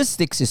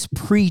ballistics is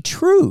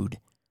pre-trued.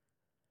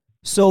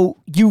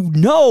 So you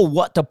know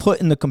what to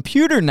put in the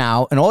computer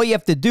now, and all you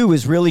have to do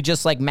is really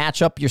just like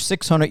match up your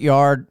 600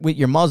 yard with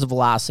your muzzle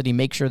velocity,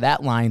 make sure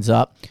that lines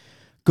up.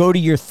 Go to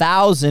your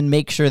 1,000,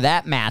 make sure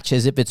that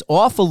matches. If it's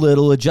off a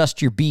little,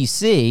 adjust your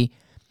BC,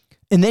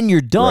 and then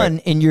you're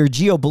done, and your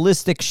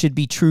geoballistics should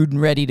be trued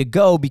and ready to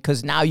go,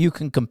 because now you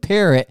can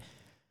compare it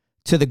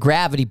to the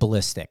gravity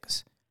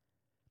ballistics.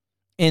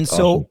 And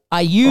so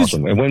I use...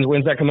 And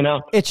when's that coming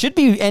out? It should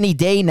be any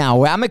day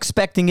now. I'm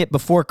expecting it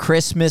before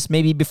Christmas,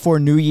 maybe before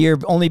New Year,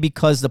 only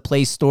because the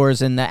Play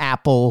stores and the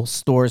Apple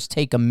stores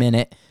take a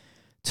minute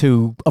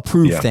to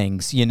approve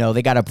things. You know,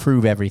 they got to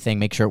approve everything,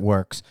 make sure it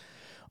works.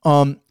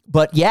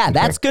 But yeah,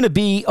 that's going to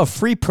be a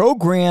free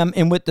program,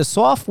 and with the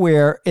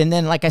software. And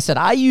then, like I said,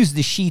 I use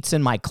the sheets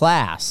in my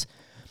class.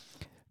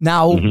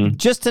 Now,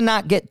 just to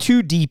not get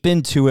too deep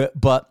into it,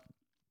 but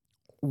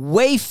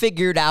way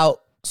figured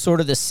out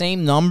sort of the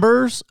same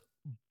numbers,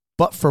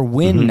 but for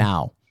wind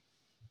now.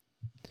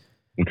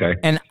 Okay.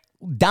 And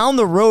down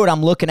the road,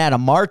 I'm looking at a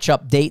March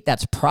update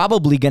that's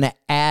probably going to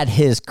add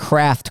his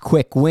craft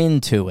quick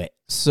wind to it.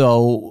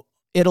 So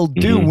it'll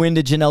do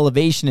windage and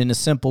elevation in a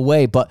simple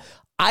way. But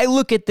I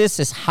look at this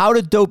as how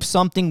to dope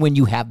something when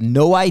you have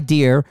no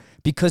idea,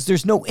 because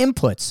there's no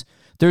inputs.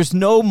 There's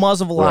no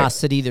muzzle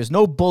velocity. There's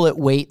no bullet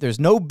weight.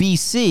 There's no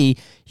BC.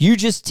 You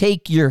just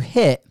take your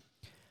hit.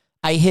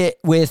 I hit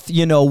with,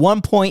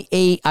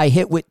 1.8. I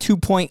hit with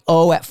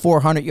 2.0 at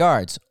 400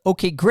 yards.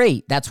 Okay,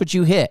 great. That's what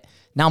you hit.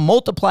 Now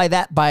multiply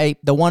that by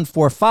the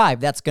 145.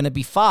 That's going to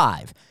be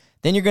 5.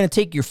 Then you're going to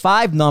take your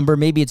 5 number.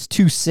 Maybe it's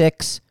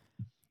 2.6,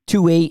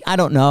 2.8. I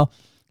don't know.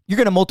 You're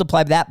going to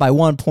multiply that by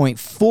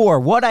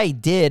 1.4. What I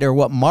did, or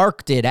what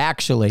Mark did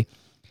actually,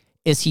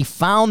 is he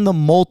found the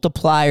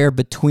multiplier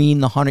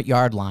between the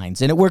 100-yard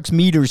lines. And it works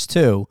meters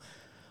too.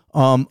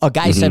 A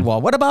guy said,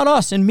 well, what about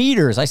us in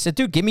meters? I said,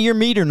 dude, give me your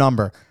meter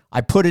number. I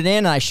put it in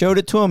and I showed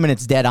it to him, and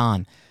it's dead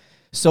on.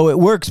 So it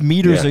works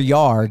meters or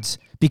yards,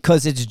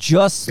 because it's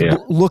just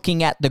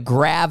looking at the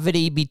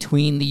gravity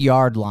between the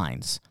yard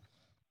lines.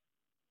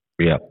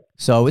 Yeah.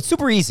 So it's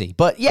super easy.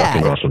 But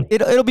yeah, awesome.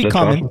 It'll be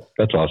coming. Awesome.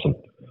 That's awesome.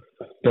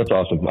 That's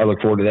awesome. I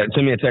look forward to that.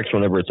 Send me a text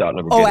whenever it's out.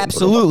 Oh,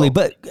 absolutely.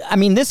 But I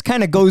mean, this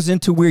kind of goes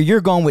into where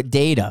you're going with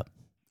data,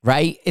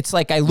 right? It's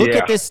like I look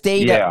at this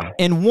data,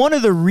 and one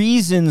of the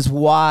reasons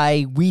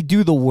why we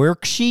do the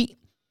worksheet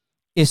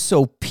is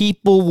so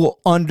people will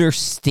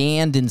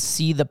understand and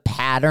see the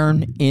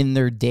pattern in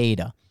their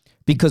data.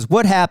 Because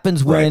what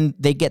happens when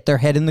they get their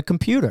head in the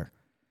computer?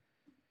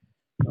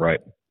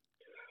 Right.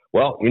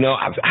 Well,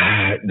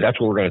 that's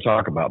what we're going to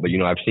talk about. But,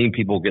 I've seen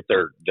people get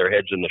their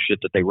heads in the shit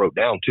that they wrote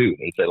down too,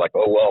 and say like,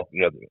 oh,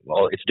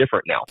 well, it's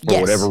different now for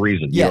whatever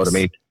reason. You know what I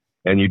mean?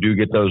 And you do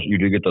get those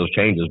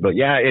changes. But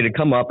yeah, it had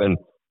come up. And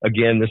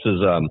again, this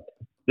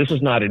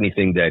is not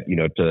anything that,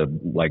 to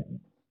like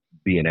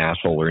be an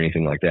asshole or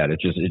anything like that.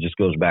 It just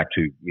goes back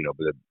to,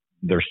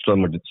 there's so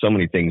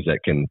many things that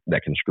can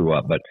screw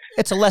up, but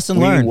it's a lesson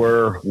learned.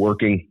 We're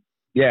working.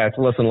 Yeah, it's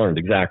a lesson learned.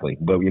 Exactly.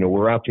 But,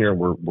 we're out here,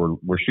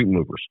 we're shooting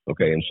movers.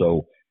 Okay. And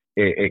so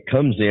it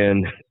comes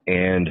in,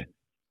 and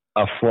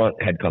a front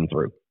had come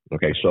through.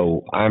 Okay.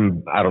 So I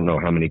don't know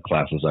how many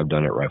classes I've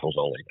done at Rifles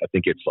Only. I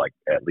think it's like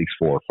at least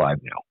 4 or 5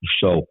 now.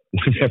 So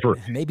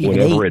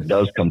whenever it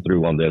does come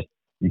through on this,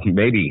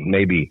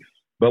 maybe.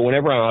 But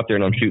whenever I'm out there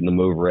and I'm shooting the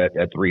mover at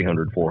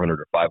 300, 400,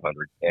 or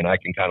 500, and I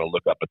can kind of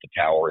look up at the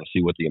tower and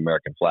see what the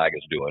American flag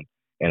is doing,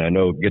 and I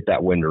know get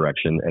that wind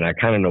direction, and I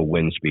kind of know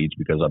wind speeds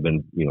because I've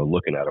been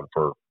looking at them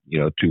for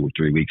 2 or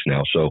 3 weeks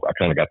now, so I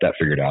kind of got that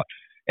figured out.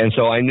 And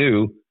so I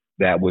knew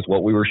that with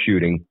what we were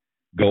shooting,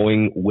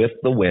 going with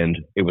the wind,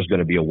 it was going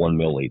to be a 1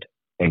 mil lead,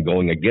 and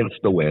going against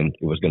the wind,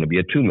 it was going to be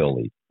a 2 mil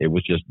lead.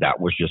 That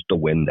was just the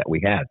wind that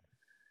we had.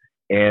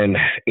 And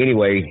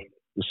anyway,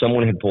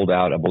 someone had pulled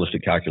out a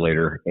ballistic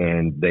calculator,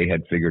 and they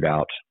had figured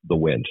out the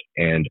wind.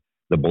 And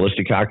the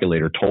ballistic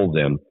calculator told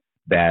them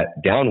that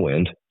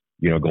downwind,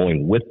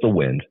 going with the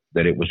wind,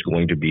 that it was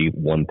going to be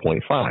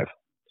 1.5.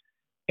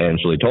 And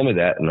so they told me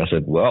that, and I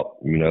said, well,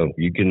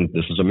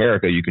 this is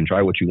America. You can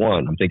try what you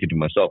want. I'm thinking to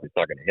myself, it's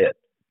not going to hit.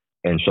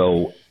 And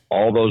so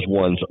all those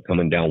ones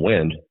coming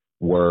downwind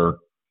were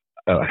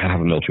half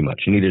a mil too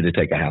much. You needed to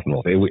take a half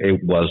mil. It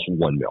was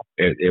 1 mil.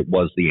 It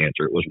was the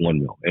answer. It was 1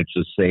 mil. It's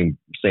the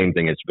same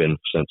thing it's been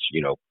since,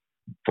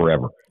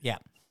 forever. Yeah.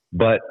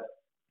 But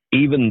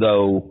even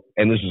though,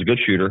 and this is a good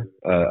shooter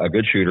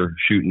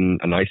shooting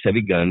a nice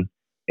heavy gun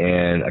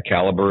and a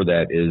caliber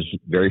that is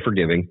very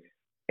forgiving.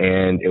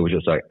 And it was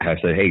just like, I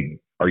said, hey,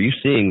 are you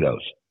seeing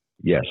those?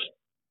 Yes.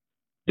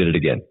 Did it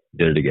again.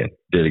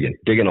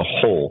 Digging a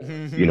hole,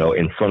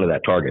 in front of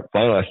that target.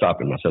 Finally, I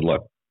stopped him. I said,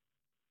 look,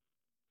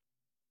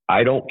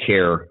 I don't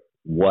care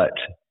what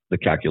the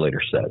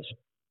calculator says.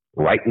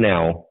 Right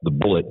now, the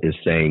bullet is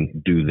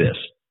saying, do this.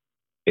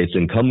 It's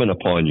incumbent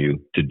upon you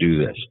to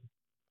do this.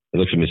 He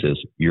looks at me and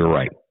says, you're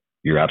right.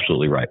 You're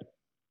absolutely right.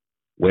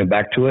 Went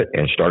back to it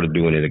and started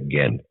doing it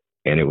again.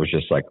 And it was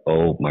just like,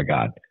 oh my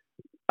God.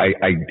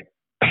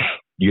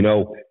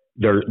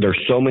 There's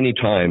so many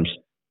times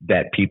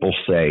that people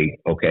say,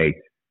 okay,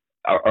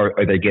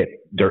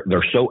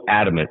 they're so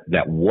adamant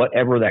that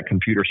whatever that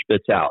computer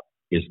spits out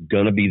is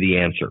going to be the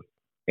answer.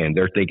 And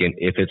they're thinking,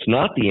 if it's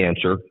not the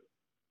answer,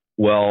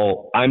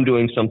 well, I'm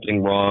doing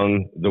something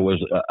wrong. There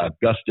was a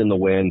gust in the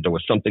wind. There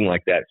was something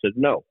like that. It said,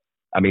 no.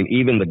 I mean,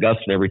 even the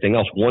gusts and everything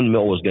else, 1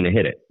 mil was going to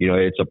hit it.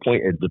 It's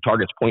the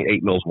target's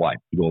 0.8 mils wide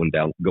going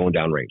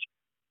down range.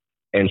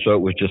 And so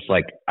it was just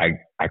like, I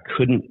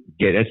couldn't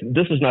get it.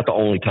 This is not the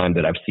only time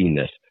that I've seen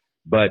this,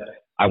 but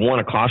I want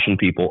to caution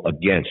people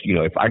against,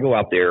 if I go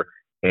out there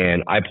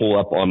and I pull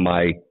up on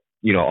my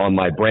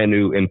brand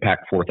new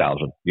Impact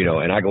 4000,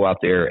 and I go out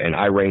there and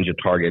I range a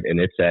target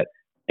and it's at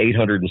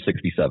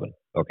 867.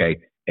 Okay.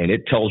 And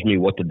it tells me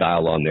what to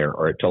dial on there,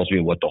 or it tells me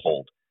what to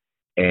hold.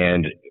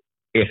 And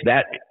if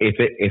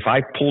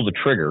I pull the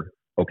trigger,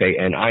 okay,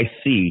 and I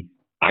see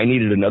I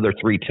needed another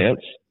 0.3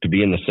 to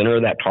be in the center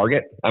of that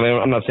target. I mean,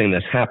 I'm not saying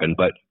this happened,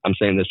 but I'm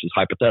saying this is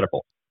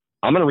hypothetical.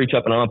 I'm going to reach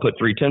up and I'm going to put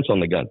 0.3 on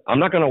the gun. I'm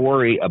not going to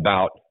worry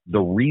about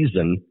the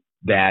reason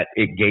that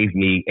it gave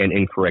me an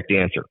incorrect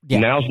answer. Yeah.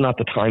 Now's not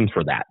the time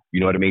for that. You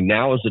know what I mean?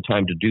 Now is the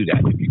time to do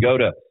that. If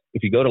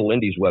you go to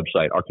Lindy's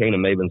website,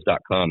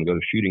 arcanamavens.com, go to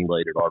shooting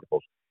related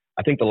articles.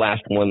 I think the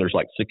last one, there's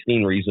like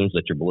 16 reasons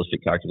that your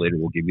ballistic calculator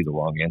will give you the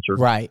wrong answer.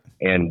 Right.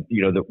 And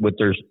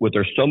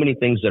there's so many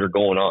things that are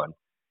going on,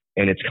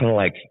 and it's kind of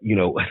like,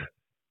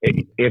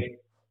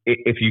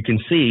 if you can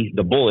see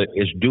the bullet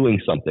is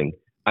doing something,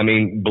 I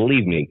mean,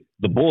 believe me,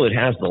 the bullet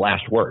has the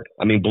last word.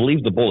 I mean,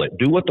 believe the bullet.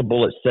 Do what the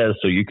bullet says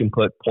so you can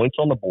put points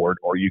on the board,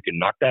 or you can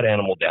knock that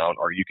animal down,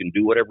 or you can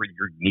do whatever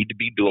you need to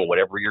be doing,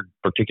 whatever your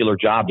particular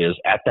job is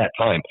at that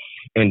time.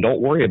 And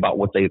don't worry about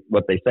what they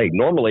say.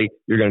 Normally,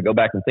 you're going to go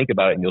back and think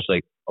about it, and you'll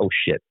say, oh,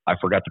 shit, I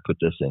forgot to put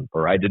this in,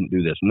 or I didn't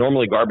do this.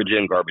 Normally, garbage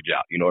in, garbage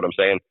out. You know what I'm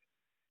saying?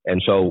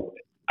 And so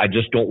I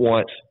just don't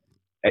want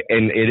 –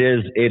 and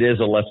it is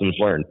a lessons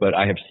learned, but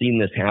I have seen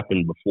this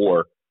happen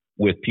before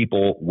with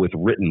people with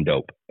written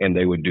dope, and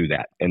they would do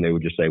that. And they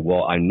would just say,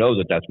 well, I know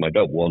that that's my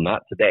dope. Well,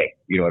 not today.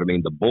 You know what I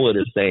mean? The bullet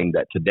is saying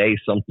that today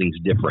something's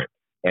different.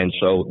 And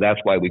so that's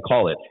why we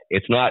call it.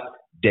 It's not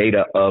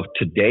data of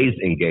today's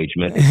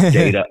engagement. It's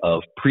data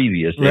of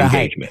previous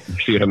engagement. You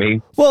see what I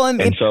mean? Well,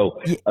 and so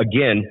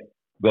again,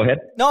 go ahead.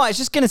 No, I was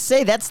just going to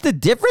say that's the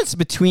difference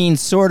between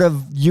sort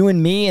of you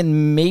and me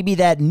and maybe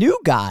that new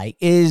guy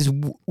is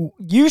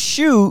you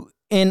shoot.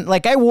 And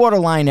like I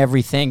waterline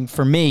everything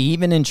for me,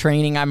 even in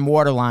training, I'm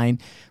waterline.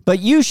 But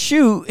you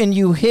shoot and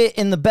you hit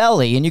in the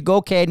belly and you go,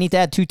 okay, I need to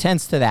add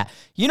 0.2 to that.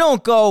 You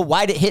don't go,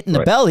 why'd it hit in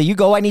the belly? You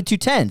go, I need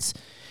 0.2.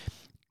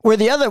 Or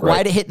the other,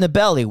 why'd it hit in the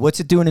belly?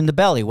 What's it doing in the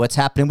belly? What's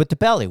happening with the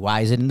belly?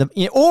 Why is it in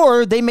the,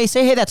 or they may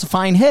say, hey, that's a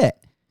fine hit.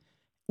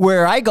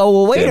 Where I go,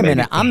 well, wait a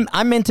minute,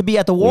 I'm meant to be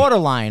at the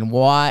waterline.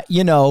 Why,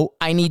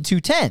 I need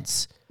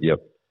 0.2. Yep.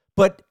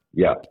 But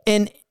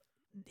and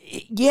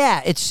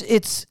yeah,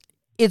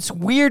 it's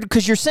weird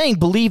because you're saying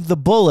believe the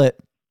bullet,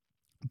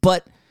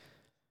 but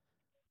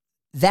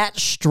that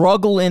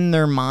struggle in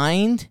their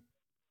mind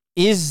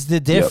is the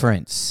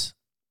difference. Yep.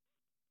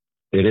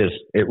 It is.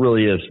 It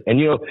really is. And,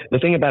 the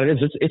thing about it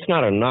is it's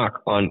not a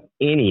knock on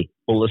any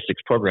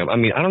ballistics program. I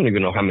mean, I don't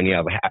even know how many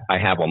I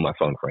have on my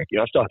phone, Frank.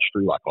 I still have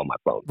Strelok on my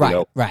phone.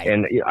 Right.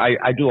 And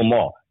I do them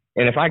all.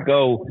 And if I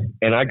go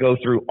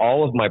through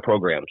all of my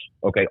programs,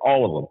 okay,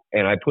 all of them,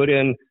 and I put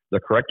in the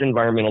correct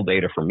environmental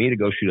data for me to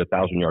go shoot a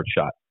 1,000-yard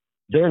shot,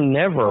 they're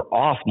never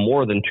off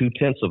more than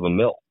 0.2 of a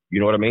mil. You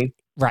know what I mean?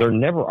 Right. They're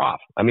never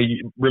off. I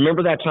mean,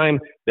 remember that time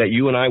that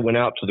you and I went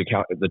out to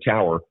the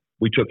tower?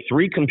 We took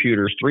 3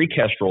 computers, 3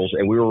 Kestrels,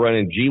 and we were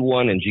running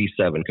G1 and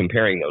G7,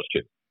 comparing those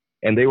two.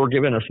 And they were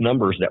giving us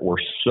numbers that were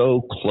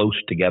so close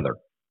together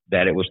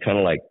that it was kind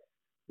of like,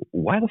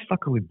 why the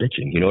fuck are we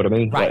bitching? You know what I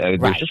mean? Right.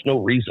 There's just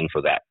no reason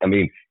for that. I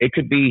mean, it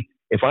could be,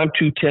 if I'm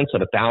 0.2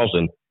 at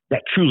 1,000,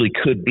 that truly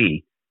could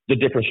be the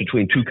difference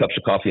between 2 cups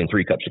of coffee and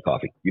 3 cups of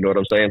coffee. You know what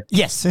I'm saying?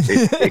 Yes.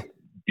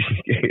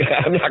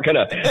 I'm not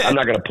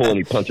gonna pull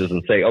any punches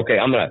and say, okay,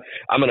 I'm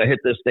gonna hit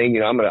this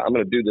thing. I'm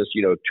gonna do this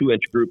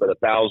 2-inch group at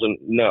 1,000.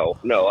 No,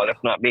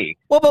 that's not me.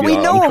 Well, but we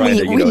know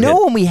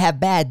when we have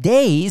bad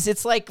days.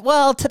 It's like,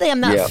 well, today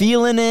I'm not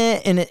feeling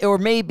it, or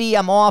maybe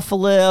I'm off a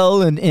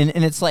little, and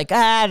it's like,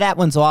 that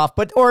one's off.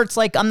 Or it's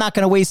like I'm not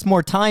gonna waste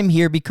more time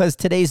here because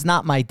today's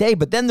not my day.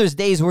 But then there's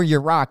days where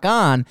you're rock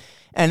on.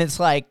 And it's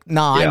like,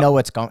 no, I know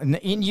what's going on.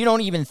 You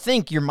don't even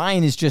think, your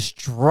mind is just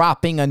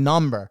dropping a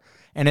number.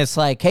 And it's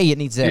like, hey, it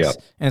needs this.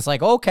 Yeah. And it's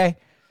like, okay.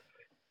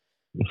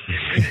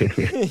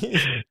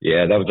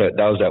 Yeah, that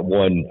was that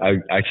one.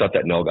 I shot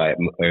that null guy.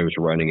 I was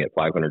running at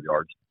 500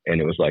 yards,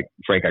 and it was like,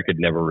 Frank, I could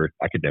never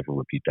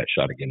repeat that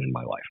shot again in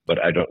my life.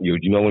 But I don't. You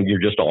know, when you're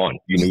just on,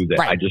 you knew that.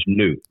 Right. I just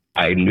knew.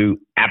 I knew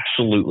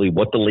absolutely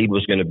what the lead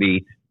was going to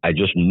be. I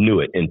just knew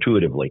it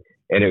intuitively,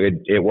 and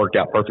it worked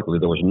out perfectly.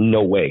 There was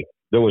no way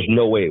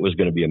it was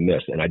going to be a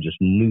miss, and I just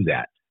knew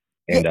that.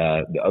 And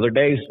the other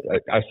days,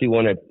 I see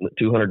one at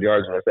 200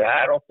 yards, and I say,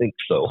 I don't think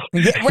so.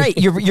 Yeah, right.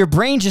 Your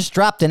brain just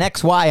dropped an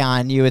XY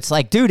on you. It's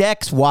like, dude,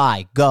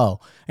 XY, go.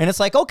 And it's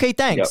like, okay,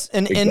 thanks.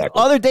 Yep, exactly. And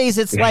other days,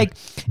 it's like,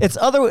 it's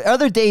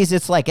other days,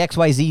 it's like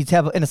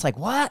XYZ, and it's like,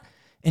 what?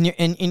 And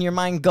your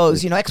mind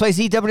goes,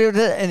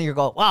 XYZ, and you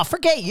go, wow,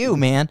 forget you,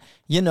 man.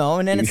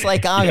 And then it's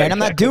like, all right, exactly. I'm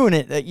not doing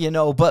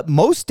it, But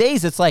most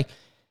days, it's like,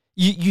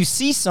 you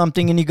see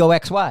something and you go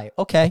XY.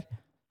 Okay.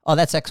 Oh,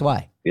 that's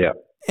XY. Yeah.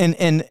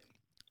 And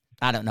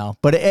I don't know,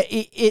 but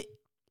it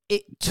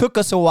took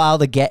us a while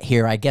to get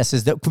here, I guess,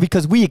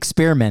 because we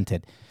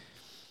experimented.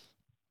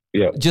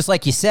 Yeah. Just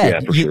like you said, yeah,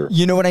 for sure.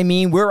 You know what I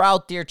mean? We're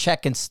out there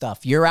checking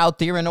stuff. You're out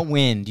there in a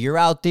wind. You're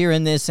out there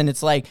in this, and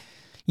it's like,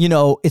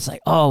 it's like,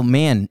 oh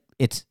man,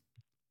 it's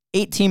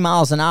 18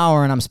 miles an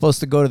hour and I'm supposed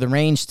to go to the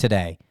range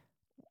today.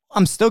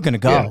 I'm still going to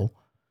go.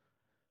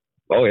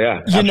 Yeah. Oh yeah,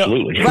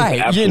 absolutely.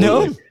 Right.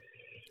 Absolutely.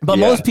 But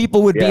most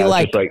people would be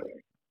like,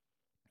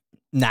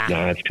 nah,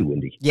 it's too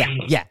windy. Yeah.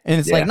 And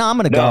it's like, no, I'm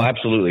going to go. No,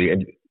 absolutely.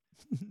 And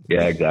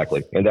yeah,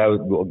 exactly. And that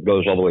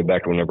goes all the way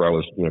back to whenever I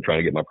was, trying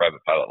to get my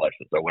private pilot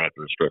license. I went after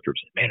the instructor and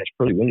said, man, it's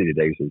pretty windy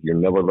today. He says, you'll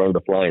never learn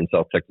to fly in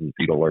South Texas if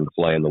you don't learn to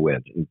fly in the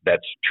wind. And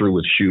that's true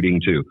with shooting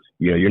too.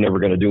 You're never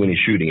going to do any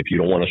shooting if you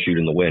don't want to shoot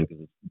in the wind,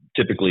 because it's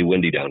typically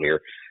windy down here.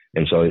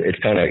 And so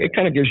it kind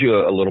of gives you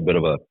a little bit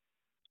of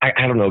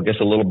I don't know,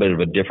 just a little bit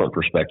of a different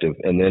perspective.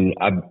 And then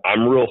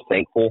I'm real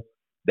thankful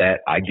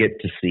that I get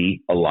to see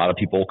a lot of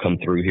people come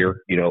through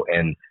here,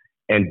 and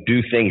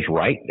do things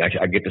right.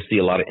 I get to see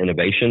a lot of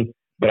innovation,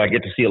 but I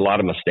get to see a lot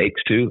of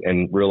mistakes too,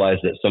 and realize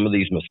that some of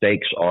these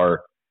mistakes,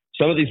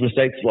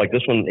 like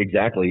this one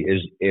exactly,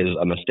 is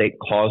a mistake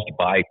caused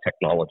by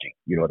technology.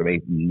 You know what I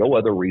mean? No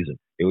other reason.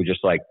 It was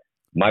just like,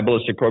 my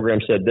ballistic program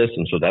said this,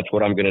 and so that's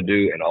what I'm going to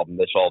do, and I'll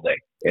miss all day.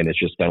 And it's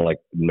just kind of like,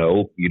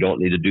 no, you don't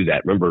need to do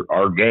that. Remember,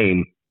 our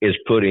game is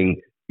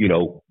putting,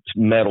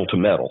 metal to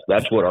metal.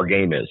 That's what our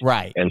game is.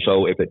 Right. And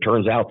so if it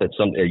turns out that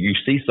you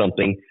see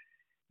something,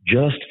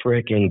 just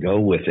freaking go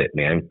with it,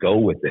 man. Go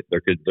with it.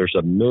 There's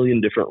a million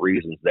different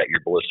reasons that your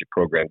ballistic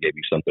program gave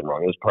you something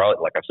wrong. It was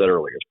probably, like I said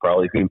earlier, it's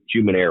probably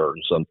human error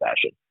in some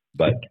fashion.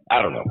 But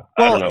I don't know.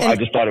 I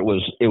just thought it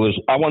was.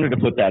 I wanted to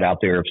put that out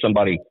there. If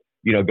somebody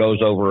goes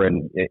over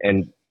and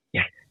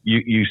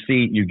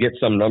you get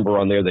some number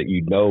on there that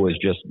is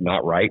just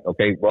not right.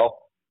 Okay, well,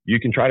 you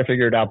can try to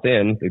figure it out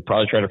then. They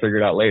probably try to figure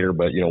it out later,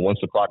 but once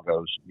the clock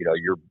goes,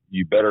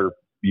 you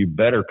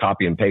better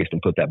copy and paste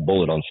and put that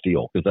bullet on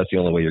steel, because that's the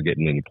only way you're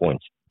getting any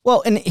points.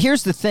 Well, and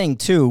here's the thing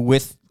too,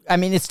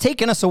 it's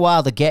taken us a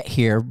while to get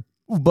here,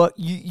 but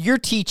you're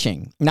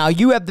teaching. Now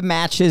you have the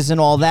matches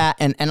and all that,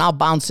 and I'll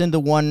bounce into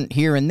one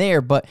here and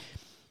there, but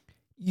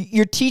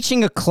you're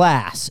teaching a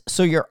class,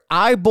 so your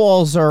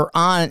eyeballs are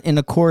on in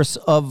the course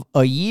of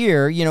a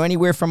year,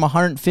 anywhere from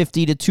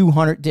 150 to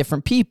 200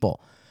 different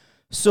people.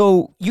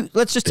 So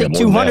let's just take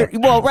 200.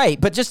 Well,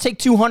 right, but just take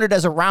 200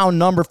 as a round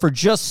number for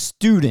just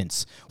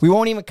students. We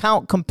won't even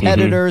count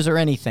competitors or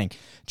anything.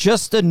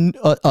 Just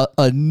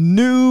a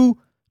new,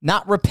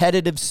 not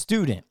repetitive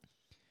student.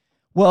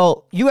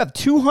 Well, you have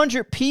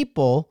 200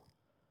 people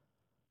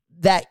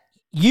that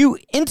you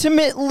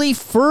intimately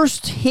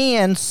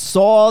firsthand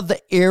saw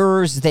the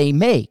errors they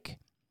make.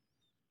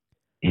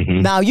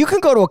 Mm-hmm. Now, you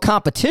can go to a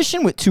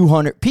competition with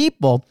 200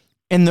 people,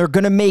 and they're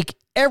going to make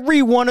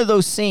every one of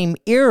those same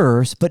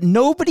errors, but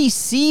nobody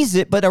sees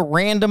it but a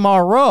random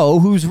RO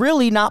who's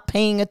really not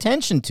paying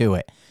attention to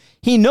it.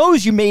 He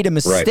knows you made a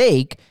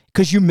mistake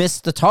because you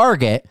missed the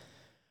target,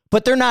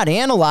 but they're not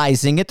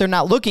analyzing it. They're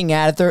not looking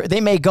at it.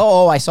 They may go,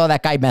 oh, I saw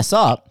that guy mess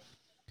up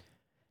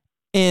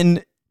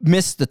and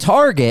miss the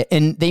target,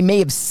 and they may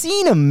have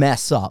seen him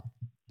mess up,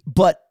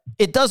 but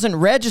it doesn't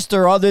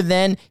register other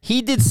than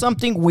he did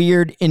something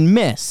weird and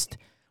missed.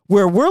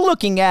 Where we're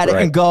looking at it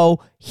and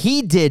go,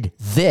 he did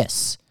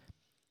this.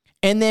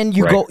 And then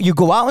you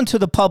go out into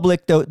the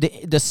public,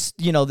 the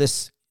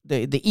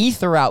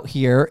ether out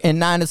here,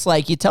 and then it's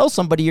like you tell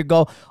somebody, you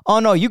go, oh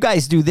no, you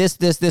guys do this,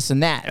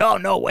 and that. Oh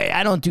no way,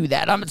 I don't do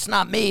that. It's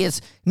not me.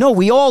 No,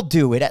 we all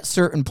do it at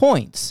certain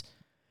points.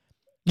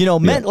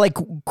 Like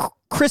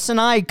Chris and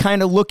I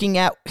kind of looking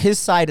at his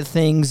side of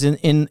things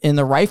in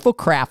the rifle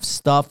craft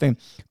stuff and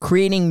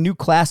creating new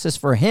classes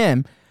for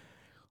him.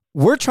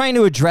 We're trying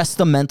to address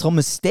the mental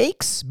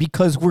mistakes,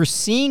 because we're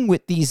seeing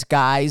what these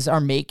guys are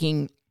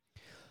making.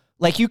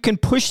 Like, you can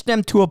push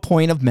them to a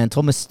point of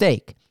mental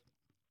mistake.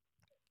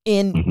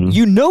 And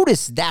you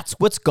notice that's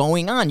what's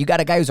going on. You got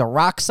a guy who's a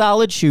rock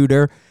solid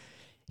shooter.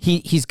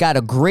 He's got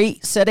a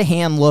great set of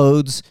hand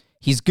loads.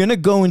 He's going to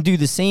go and do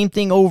the same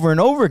thing over and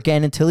over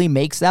again until he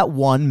makes that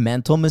one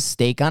mental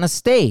mistake on a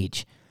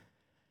stage.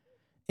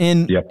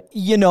 And,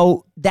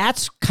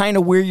 that's kind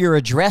of where you're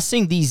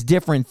addressing these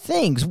different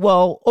things.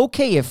 Well,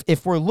 okay,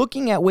 if we're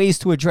looking at ways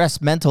to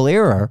address mental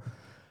error,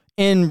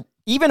 and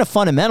even a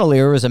fundamental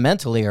error is a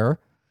mental error,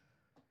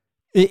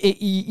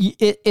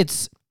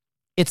 it's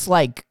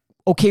like,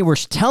 okay, we're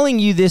telling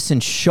you this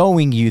and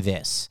showing you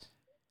this.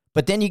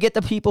 But then you get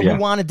the people who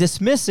want to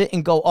dismiss it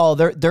and go, oh,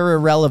 they're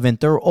irrelevant.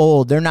 They're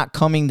old. They're not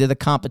coming to the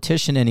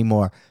competition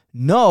anymore.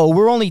 No,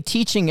 we're only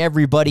teaching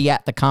everybody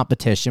at the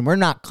competition. We're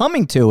not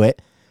coming to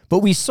it, but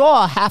we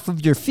saw half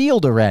of your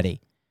field already.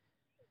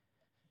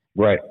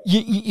 Right.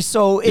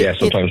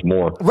 Sometimes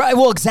more. Right.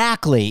 Well,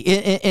 exactly.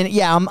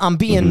 I'm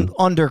being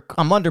I'm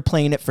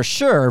underplaying it for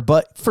sure,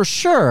 but for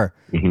sure,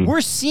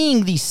 we're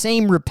seeing these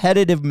same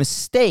repetitive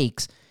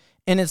mistakes,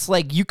 and it's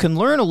like you can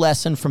learn a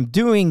lesson from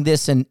doing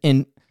this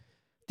and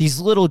these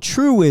little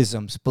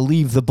truisms.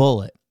 Believe the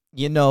bullet.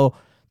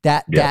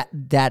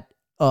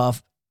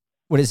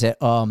 What is it?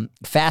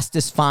 Fast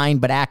is fine,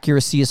 but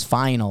accuracy is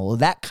final.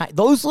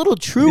 Those little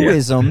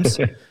truisms.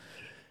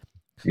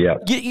 Yeah.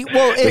 They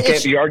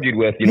can't be argued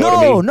with. You know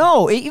what I mean?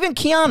 No. Even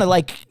Kiana,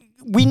 like,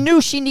 we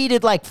knew she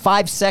needed like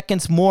 5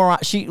 seconds more.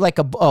 She, like,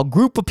 a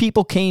group of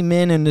people came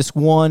in this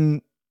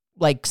one,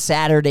 like,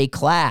 Saturday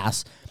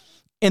class,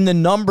 and the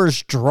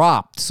numbers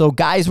dropped. So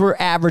guys were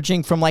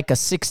averaging from like a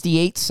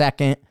 68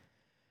 second.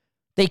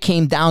 They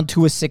came down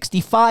to a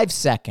 65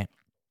 second.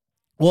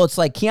 Well, it's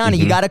like, Kiana,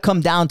 you got to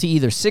come down to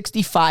either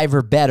 65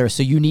 or better.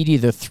 So you need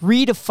either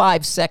 3 to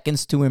 5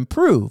 seconds to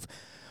improve.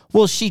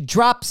 Well, she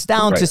drops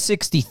down to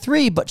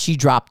 63, but she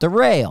dropped a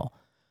rail.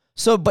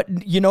 So,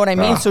 but you know what I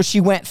mean? So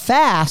she went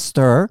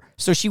faster.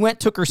 So she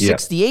took her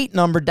 68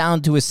 number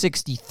down to a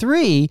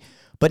 63,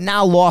 but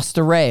now lost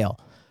a rail.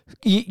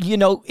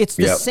 It's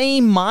the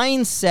same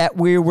mindset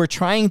where we're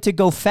trying to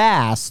go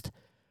fast,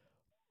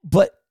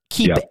 but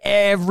keep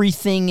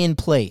everything in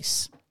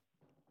place.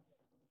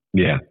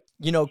 Yeah.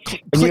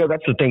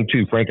 That's the thing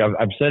too, Frank.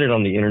 I've said it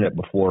on the internet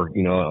before,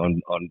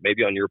 on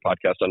maybe on your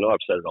podcast. I know I've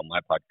said it on my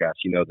podcast.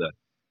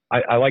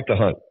 I like to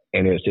hunt,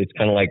 and it's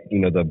kind of like,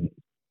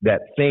 that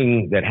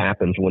thing that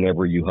happens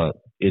whenever you hunt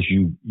is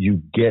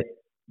you get,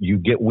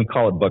 we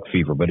call it buck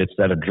fever, but it's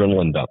that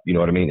adrenaline dump. You know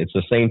what I mean? It's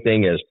the same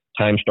thing as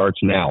time starts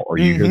now, or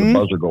you hear the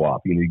buzzer go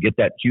off, you get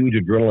that huge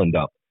adrenaline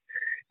dump.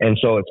 And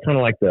so it's kind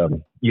of like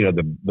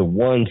the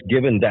ones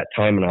given that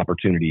time and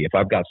opportunity. If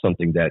I've got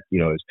something that,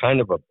 is kind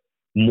of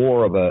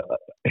more of a,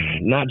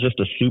 not just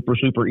a super,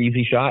 super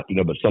easy shot,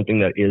 but something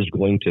that is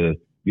going to,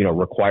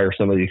 require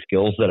some of these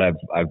skills that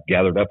I've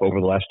gathered up over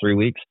the last 3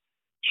 weeks.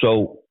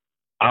 So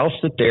I'll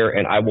sit there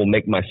and I will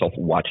make myself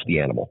watch the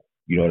animal.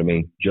 You know what I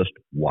mean? Just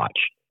watch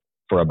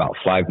for about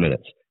 5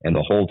 minutes. And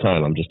the whole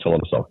time I'm just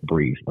telling myself,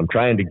 breathe. I'm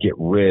trying to get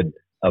rid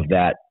of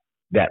that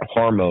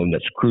hormone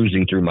that's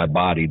cruising through my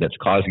body that's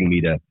causing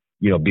me to,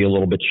 be a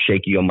little bit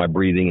shaky on my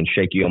breathing and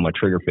shaky on my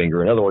trigger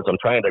finger. In other words, I'm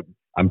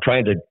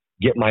trying to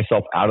get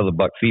myself out of the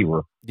buck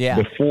fever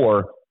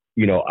before,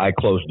 I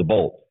close the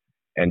bolt.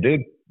 And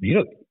dude,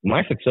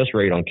 my success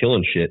rate on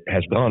killing shit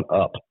has gone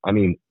up. I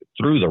mean,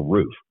 through the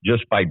roof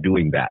just by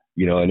doing that,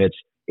 and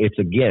it's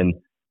again,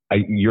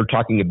 you're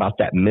talking about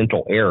that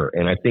mental error.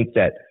 And I think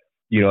that,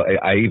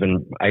 I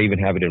even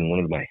have it in one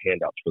of my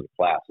handouts for the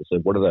class. It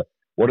said, what are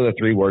the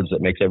 3 words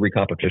that makes every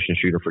competition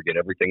shooter forget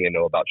everything they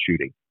know about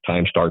shooting?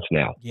 Time starts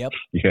now. Yep.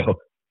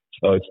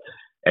 So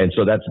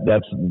that's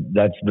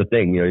the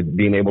thing,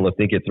 being able to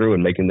think it through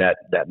and making that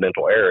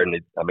mental error. And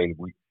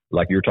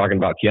like you're talking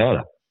about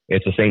Kiana,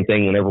 it's the same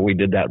thing whenever we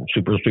did that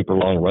super, super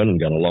long run and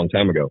gun a long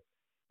time ago.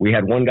 We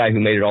had one guy who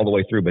made it all the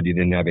way through, but he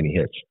didn't have any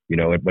hits,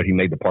 but he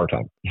made the par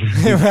time.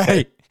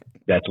 Right.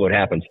 That's what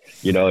happens.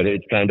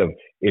 It's kind of,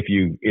 if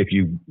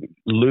you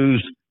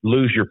lose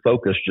your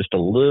focus just a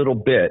little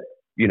bit,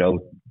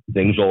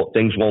 things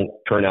won't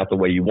turn out the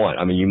way you want.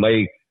 I mean, you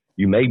may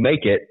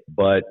make it,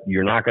 but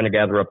you're not going to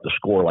gather up the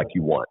score like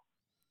you want.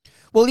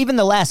 Well, even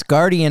the last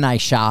Guardian I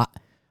shot,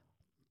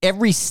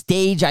 every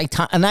stage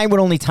and I would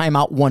only time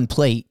out one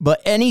plate,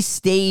 but any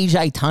stage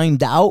I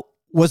timed out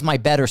was my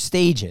better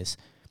stages.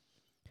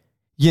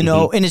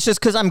 And it's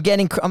just because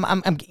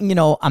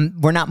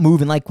we're not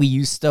moving like we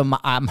used to.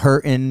 I'm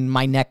hurting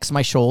my necks,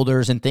 my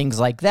shoulders, and things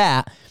like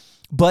that.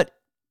 But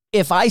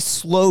if I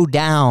slow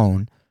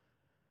down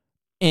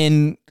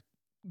and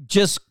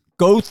just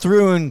go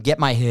through and get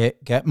my hit,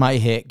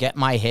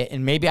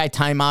 and maybe I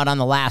time out on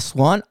the last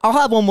one, I'll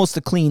have almost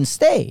a clean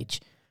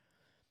stage.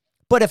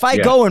 But if I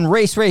go and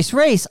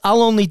race,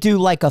 I'll only do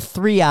like a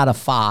 3 out of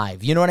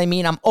 5. You know what I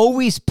mean? I'm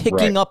always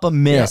picking up a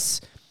miss.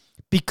 Yeah.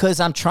 Because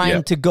I'm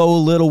trying to go a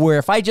little where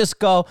if I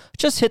just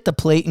hit the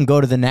plate and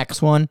go to the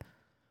next one,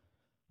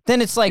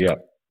 then it's like,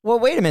 well,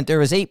 wait a minute. There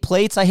was 8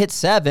 plates. I hit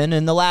 7,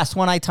 and the last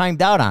one I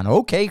timed out on.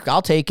 Okay,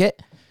 I'll take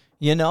it.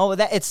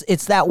 That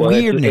it's that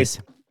weirdness.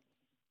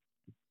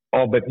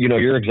 But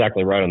you're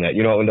exactly right on that.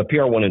 In the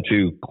PR1 and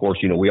 2 course,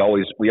 we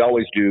always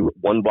do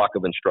one block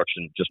of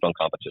instruction just on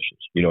competitions.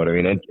 You know what I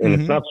mean? And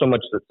it's not so much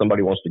that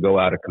somebody wants to go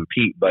out and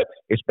compete, but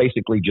it's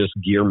basically just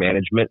gear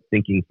management,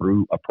 thinking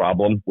through a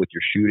problem with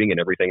your shooting and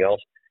everything else.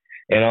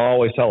 And I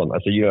always tell them, I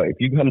say, if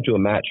you come to a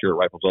match here at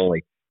Rifles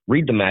Only,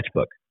 read the match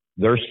book.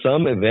 there's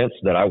some events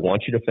that I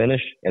want you to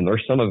finish, and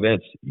there's some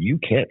events you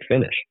can't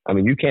finish. I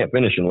mean, you can't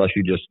finish unless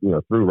you just,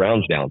 threw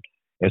rounds down.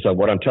 And so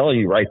what I'm telling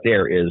you right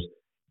there is,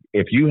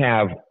 if you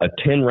have a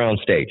 10-round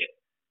stage,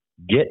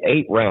 get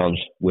 8 rounds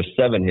with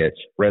 7 hits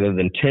rather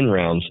than 10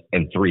 rounds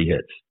and 3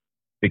 hits,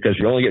 because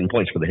you're only getting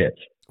points for the hits.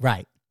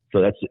 Right.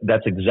 So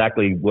that's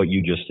exactly what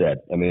you just said.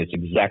 I mean, it's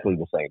exactly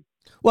the same.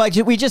 Well,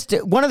 we just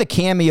did one of the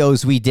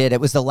cameos we did. It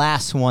was the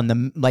last one,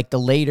 the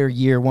later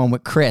year one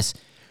with Chris.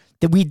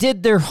 That we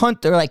did their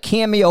hunter, like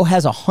Cameo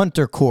has a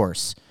hunter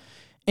course,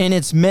 and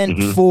it's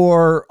meant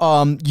for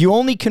you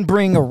only can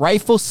bring a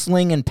rifle,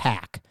 sling, and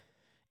pack,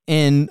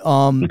 and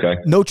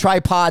no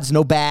tripods,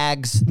 no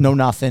bags, no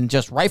nothing,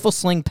 just rifle,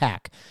 sling,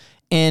 pack,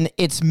 and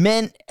it's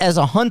meant as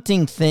a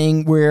hunting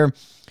thing where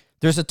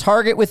there's a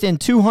target within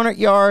 200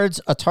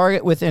 yards, a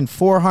target within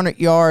 400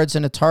 yards,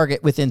 and a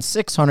target within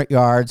 600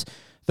 yards.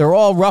 They're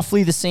all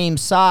roughly the same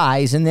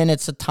size, and then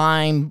it's a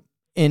time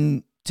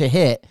to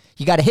hit.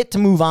 You got to hit to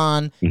move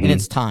on, and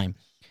it's time.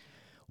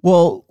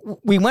 Well,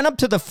 we went up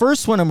to the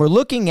first one, and we're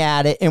looking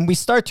at it, and we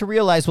start to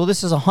realize, well,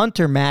 this is a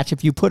hunter match.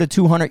 If you put a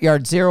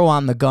 200-yard zero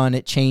on the gun,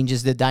 it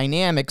changes the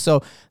dynamic.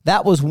 So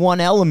that was one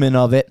element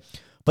of it.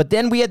 But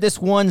then we had this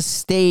one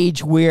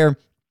stage where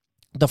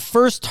the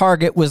first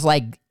target was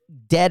like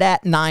dead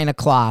at 9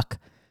 o'clock.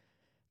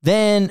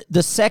 Then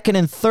the second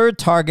and third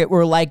target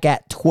were like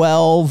at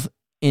 12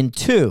 and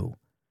 2.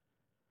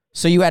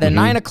 So you had a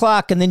 9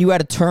 o'clock, and then you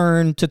had a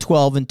turn to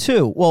 12 and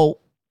 2. Well,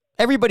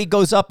 everybody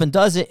goes up and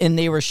does it, and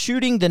they were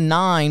shooting the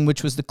 9,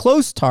 which was the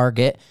close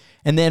target,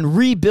 and then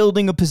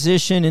rebuilding a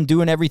position and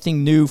doing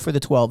everything new for the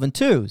 12 and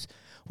 2s.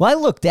 Well, I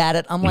looked at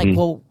it. I'm like,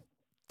 well,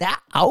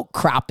 that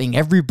outcropping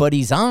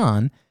everybody's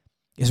on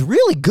is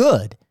really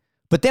good.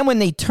 But then when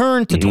they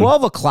turn to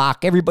 12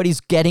 o'clock, everybody's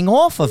getting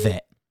off of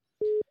it.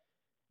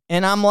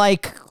 And I'm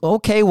like,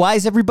 okay, why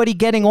is everybody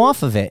getting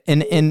off of it?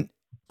 And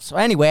so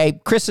anyway,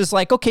 Chris is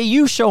like, okay,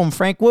 you show him,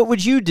 Frank. What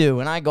would you do?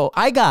 And I go,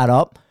 I got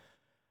up.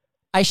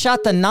 I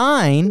shot the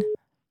 9.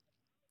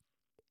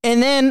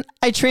 And then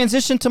I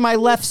transitioned to my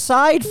left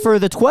side for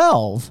the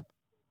 12.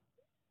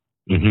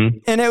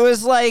 And it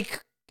was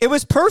like, it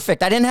was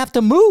perfect. I didn't have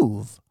to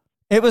move.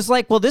 It was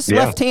like, well, this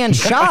left-hand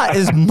shot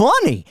is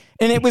money.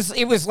 And it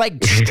was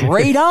like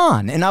straight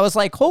on. And I was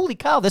like, holy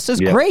cow, this is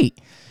great.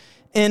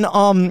 And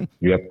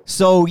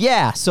so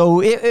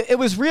it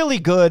was really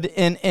good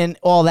and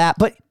all that.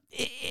 But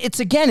it's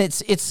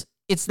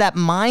that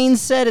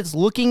mindset. It's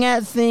looking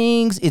at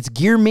things. It's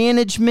gear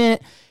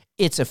management.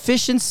 It's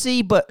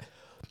efficiency. But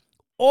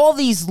all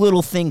these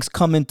little things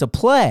come into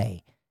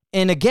play.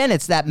 And again,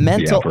 it's that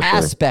mental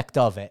aspect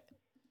of it.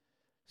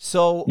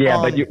 So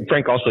but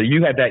Frank, also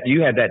you had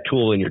that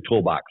tool in your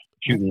toolbox,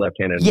 shooting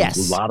left-handed.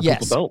 Yes, a lot of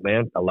people don't,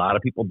 man. A lot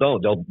of people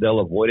don't. They'll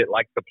avoid it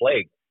like the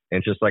plague. And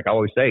it's just like I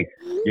always say,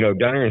 down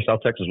here in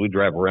South Texas, we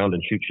drive around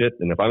and shoot shit.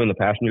 And if I'm in the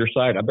passenger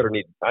side,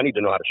 I need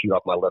to know how to shoot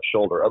off my left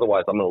shoulder.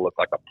 Otherwise, I'm going to look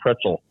like a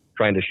pretzel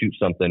trying to shoot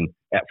something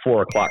at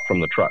 4 o'clock from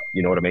the truck.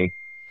 You know what I mean?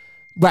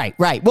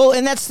 Right. Well,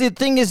 and that's the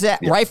thing is that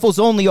rifles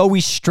only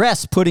always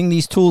stress putting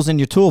these tools in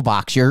your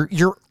toolbox.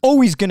 You're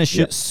always going to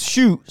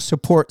shoot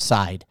support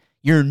side.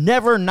 You're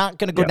never not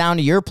going to go down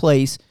to your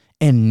place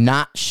and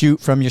not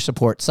shoot from your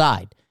support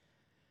side.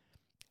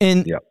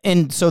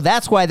 And so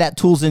that's why that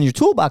tool's in your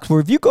toolbox, where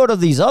if you go to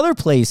these other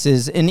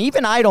places, and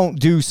even I don't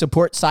do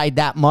support side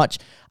that much,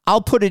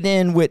 I'll put it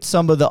in with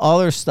some of the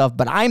other stuff,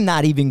 but I'm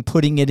not even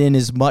putting it in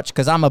as much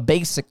because I'm a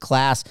basic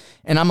class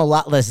and I'm a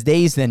lot less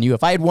days than you.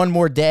 If I had one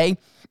more day,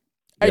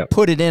 I'd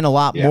put it in a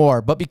lot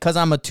more. But because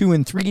I'm a 2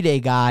 and 3 day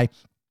guy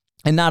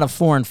and not a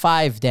 4 and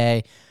 5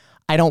 day,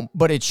 I don't,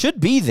 but it should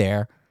be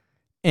there.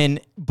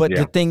 But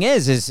the thing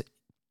is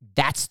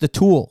that's the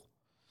tool.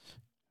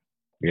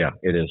 Yeah,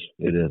 it is.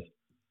 It is.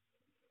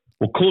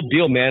 Well, cool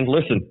deal, man.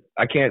 Listen,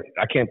 I can't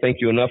thank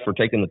you enough for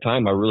taking the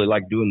time. I really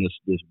like doing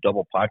this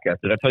double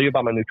podcast. Did I tell you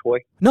about my new toy?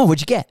 No,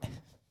 what'd you get?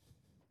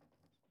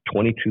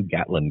 22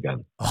 Gatling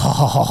gun.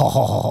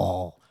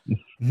 Oh,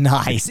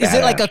 nice. Is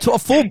it like a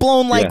full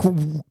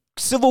blown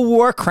Civil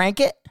War crank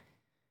it?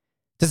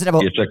 Does it have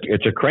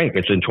It's a crank.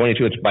 It's in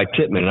 22. It's by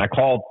Tippmann. And I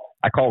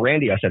call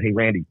Randy. I said, hey,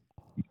 Randy,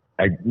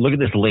 I look at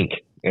this link,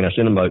 and I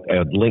sent him a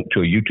link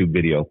to a YouTube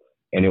video,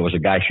 and it was a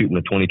guy shooting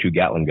a 22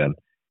 Gatling gun.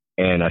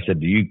 And I said,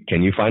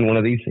 can you find one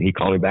of these? And he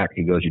called me back.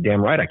 He goes, you're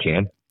damn right I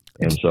can.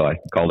 And so I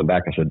called him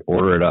back and said,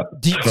 order it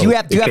up. Do you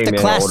have to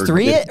class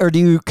 3 it, or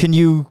can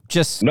you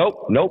just?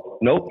 Nope.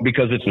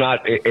 Because it's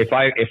not. If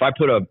I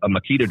put a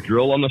Makita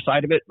drill on the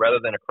side of it rather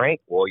than a crank,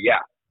 well,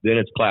 then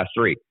it's class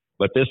 3.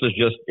 But this is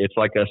it's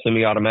like a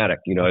semi-automatic.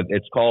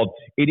 It's called.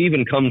 It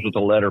even comes with a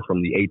letter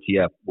from the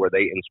ATF where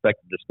they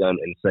inspected this gun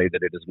and say that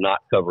it is not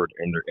covered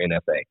in their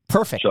NFA.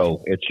 Perfect.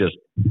 So it's just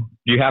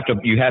you have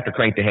to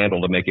crank the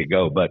handle to make it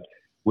go, but.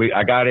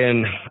 I got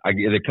in.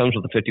 It comes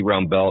with a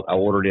 50-round belt. I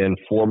ordered in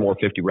 4 more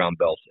 50-round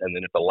belts, and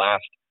then at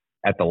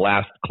the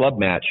last club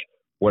match,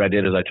 what I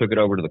did is I took it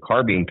over to the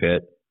carbine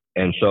pit,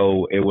 and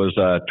so it was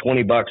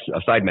 $20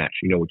 a side match.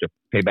 Which I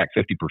pay back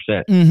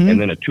 50%, and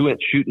then a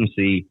 2-inch shooting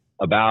C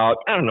about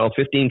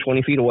 15,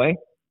 20 feet away.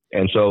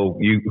 And so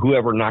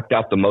whoever knocked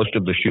out the most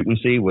of the shoot and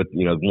see with,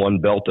 one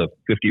belt of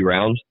 50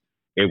 rounds,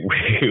 it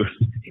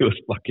was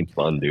fucking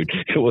fun, dude.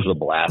 It was a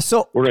blast.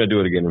 So we're going to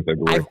do it again in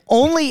February. I've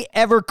only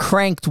ever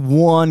cranked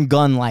one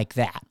gun like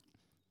that.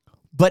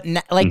 But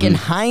in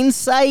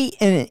hindsight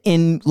and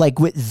in like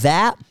with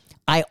that,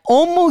 I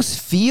almost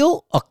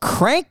feel a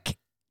crank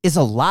is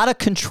a lot of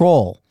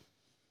control.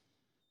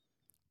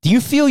 Do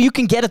you feel you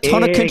can get a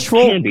ton of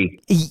control? Can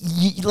be.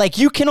 Like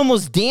you can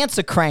almost dance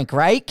a crank,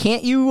 right?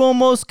 Can't you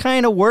almost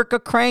kind of work a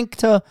crank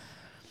to?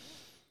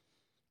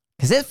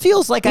 Because it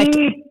feels like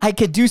I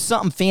could do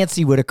something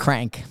fancy with a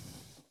crank.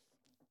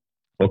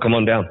 Well, come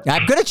on down.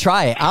 I'm gonna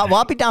try it.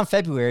 I'll be down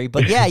February,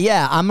 but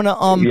yeah, I'm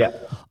gonna Yeah.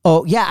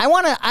 Oh yeah,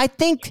 I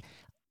think.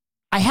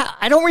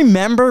 I don't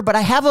remember, but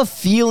I have a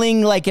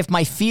feeling like if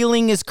my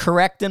feeling is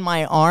correct in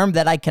my arm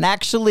that I can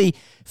actually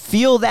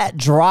feel that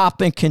drop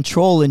in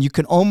control, and you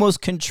can almost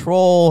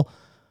control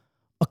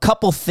a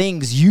couple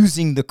things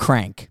using the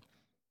crank.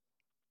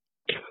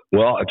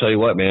 Well, I tell you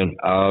what, man,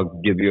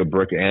 I'll give you a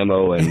brick of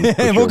ammo and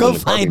we'll go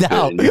find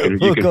out.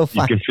 You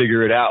can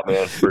figure it out,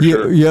 man, for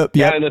sure. Yep.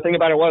 Yeah, and the thing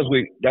about it was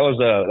that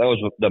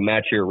was the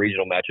match here,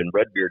 regional match, and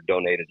Redbeard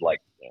donated like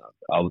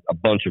a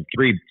bunch of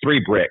three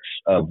bricks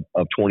of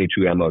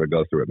 22 ammo to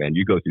go through it, man.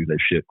 You go through that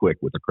shit quick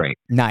with a crank.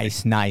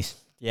 Nice.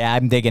 Yeah,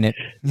 I'm digging it.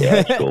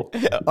 Yeah, that's cool.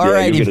 All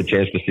right, you get a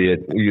chance to see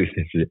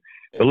it.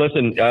 But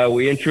listen,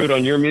 we introed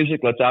on your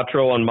music. Let's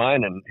outro on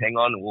mine, and hang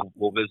on, and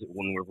we'll visit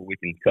whenever we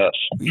can cuss.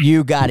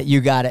 You got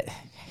it.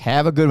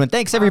 Have a good one.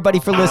 Thanks, everybody,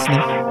 for listening.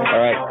 All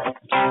right.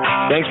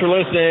 Thanks for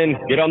listening.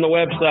 Get on the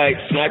website,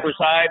 Sniper's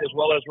Hide, as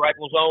well as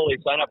Rifles Only.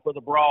 Sign up for the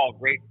Brawl.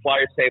 Great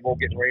flyers table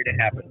getting ready to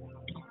happen.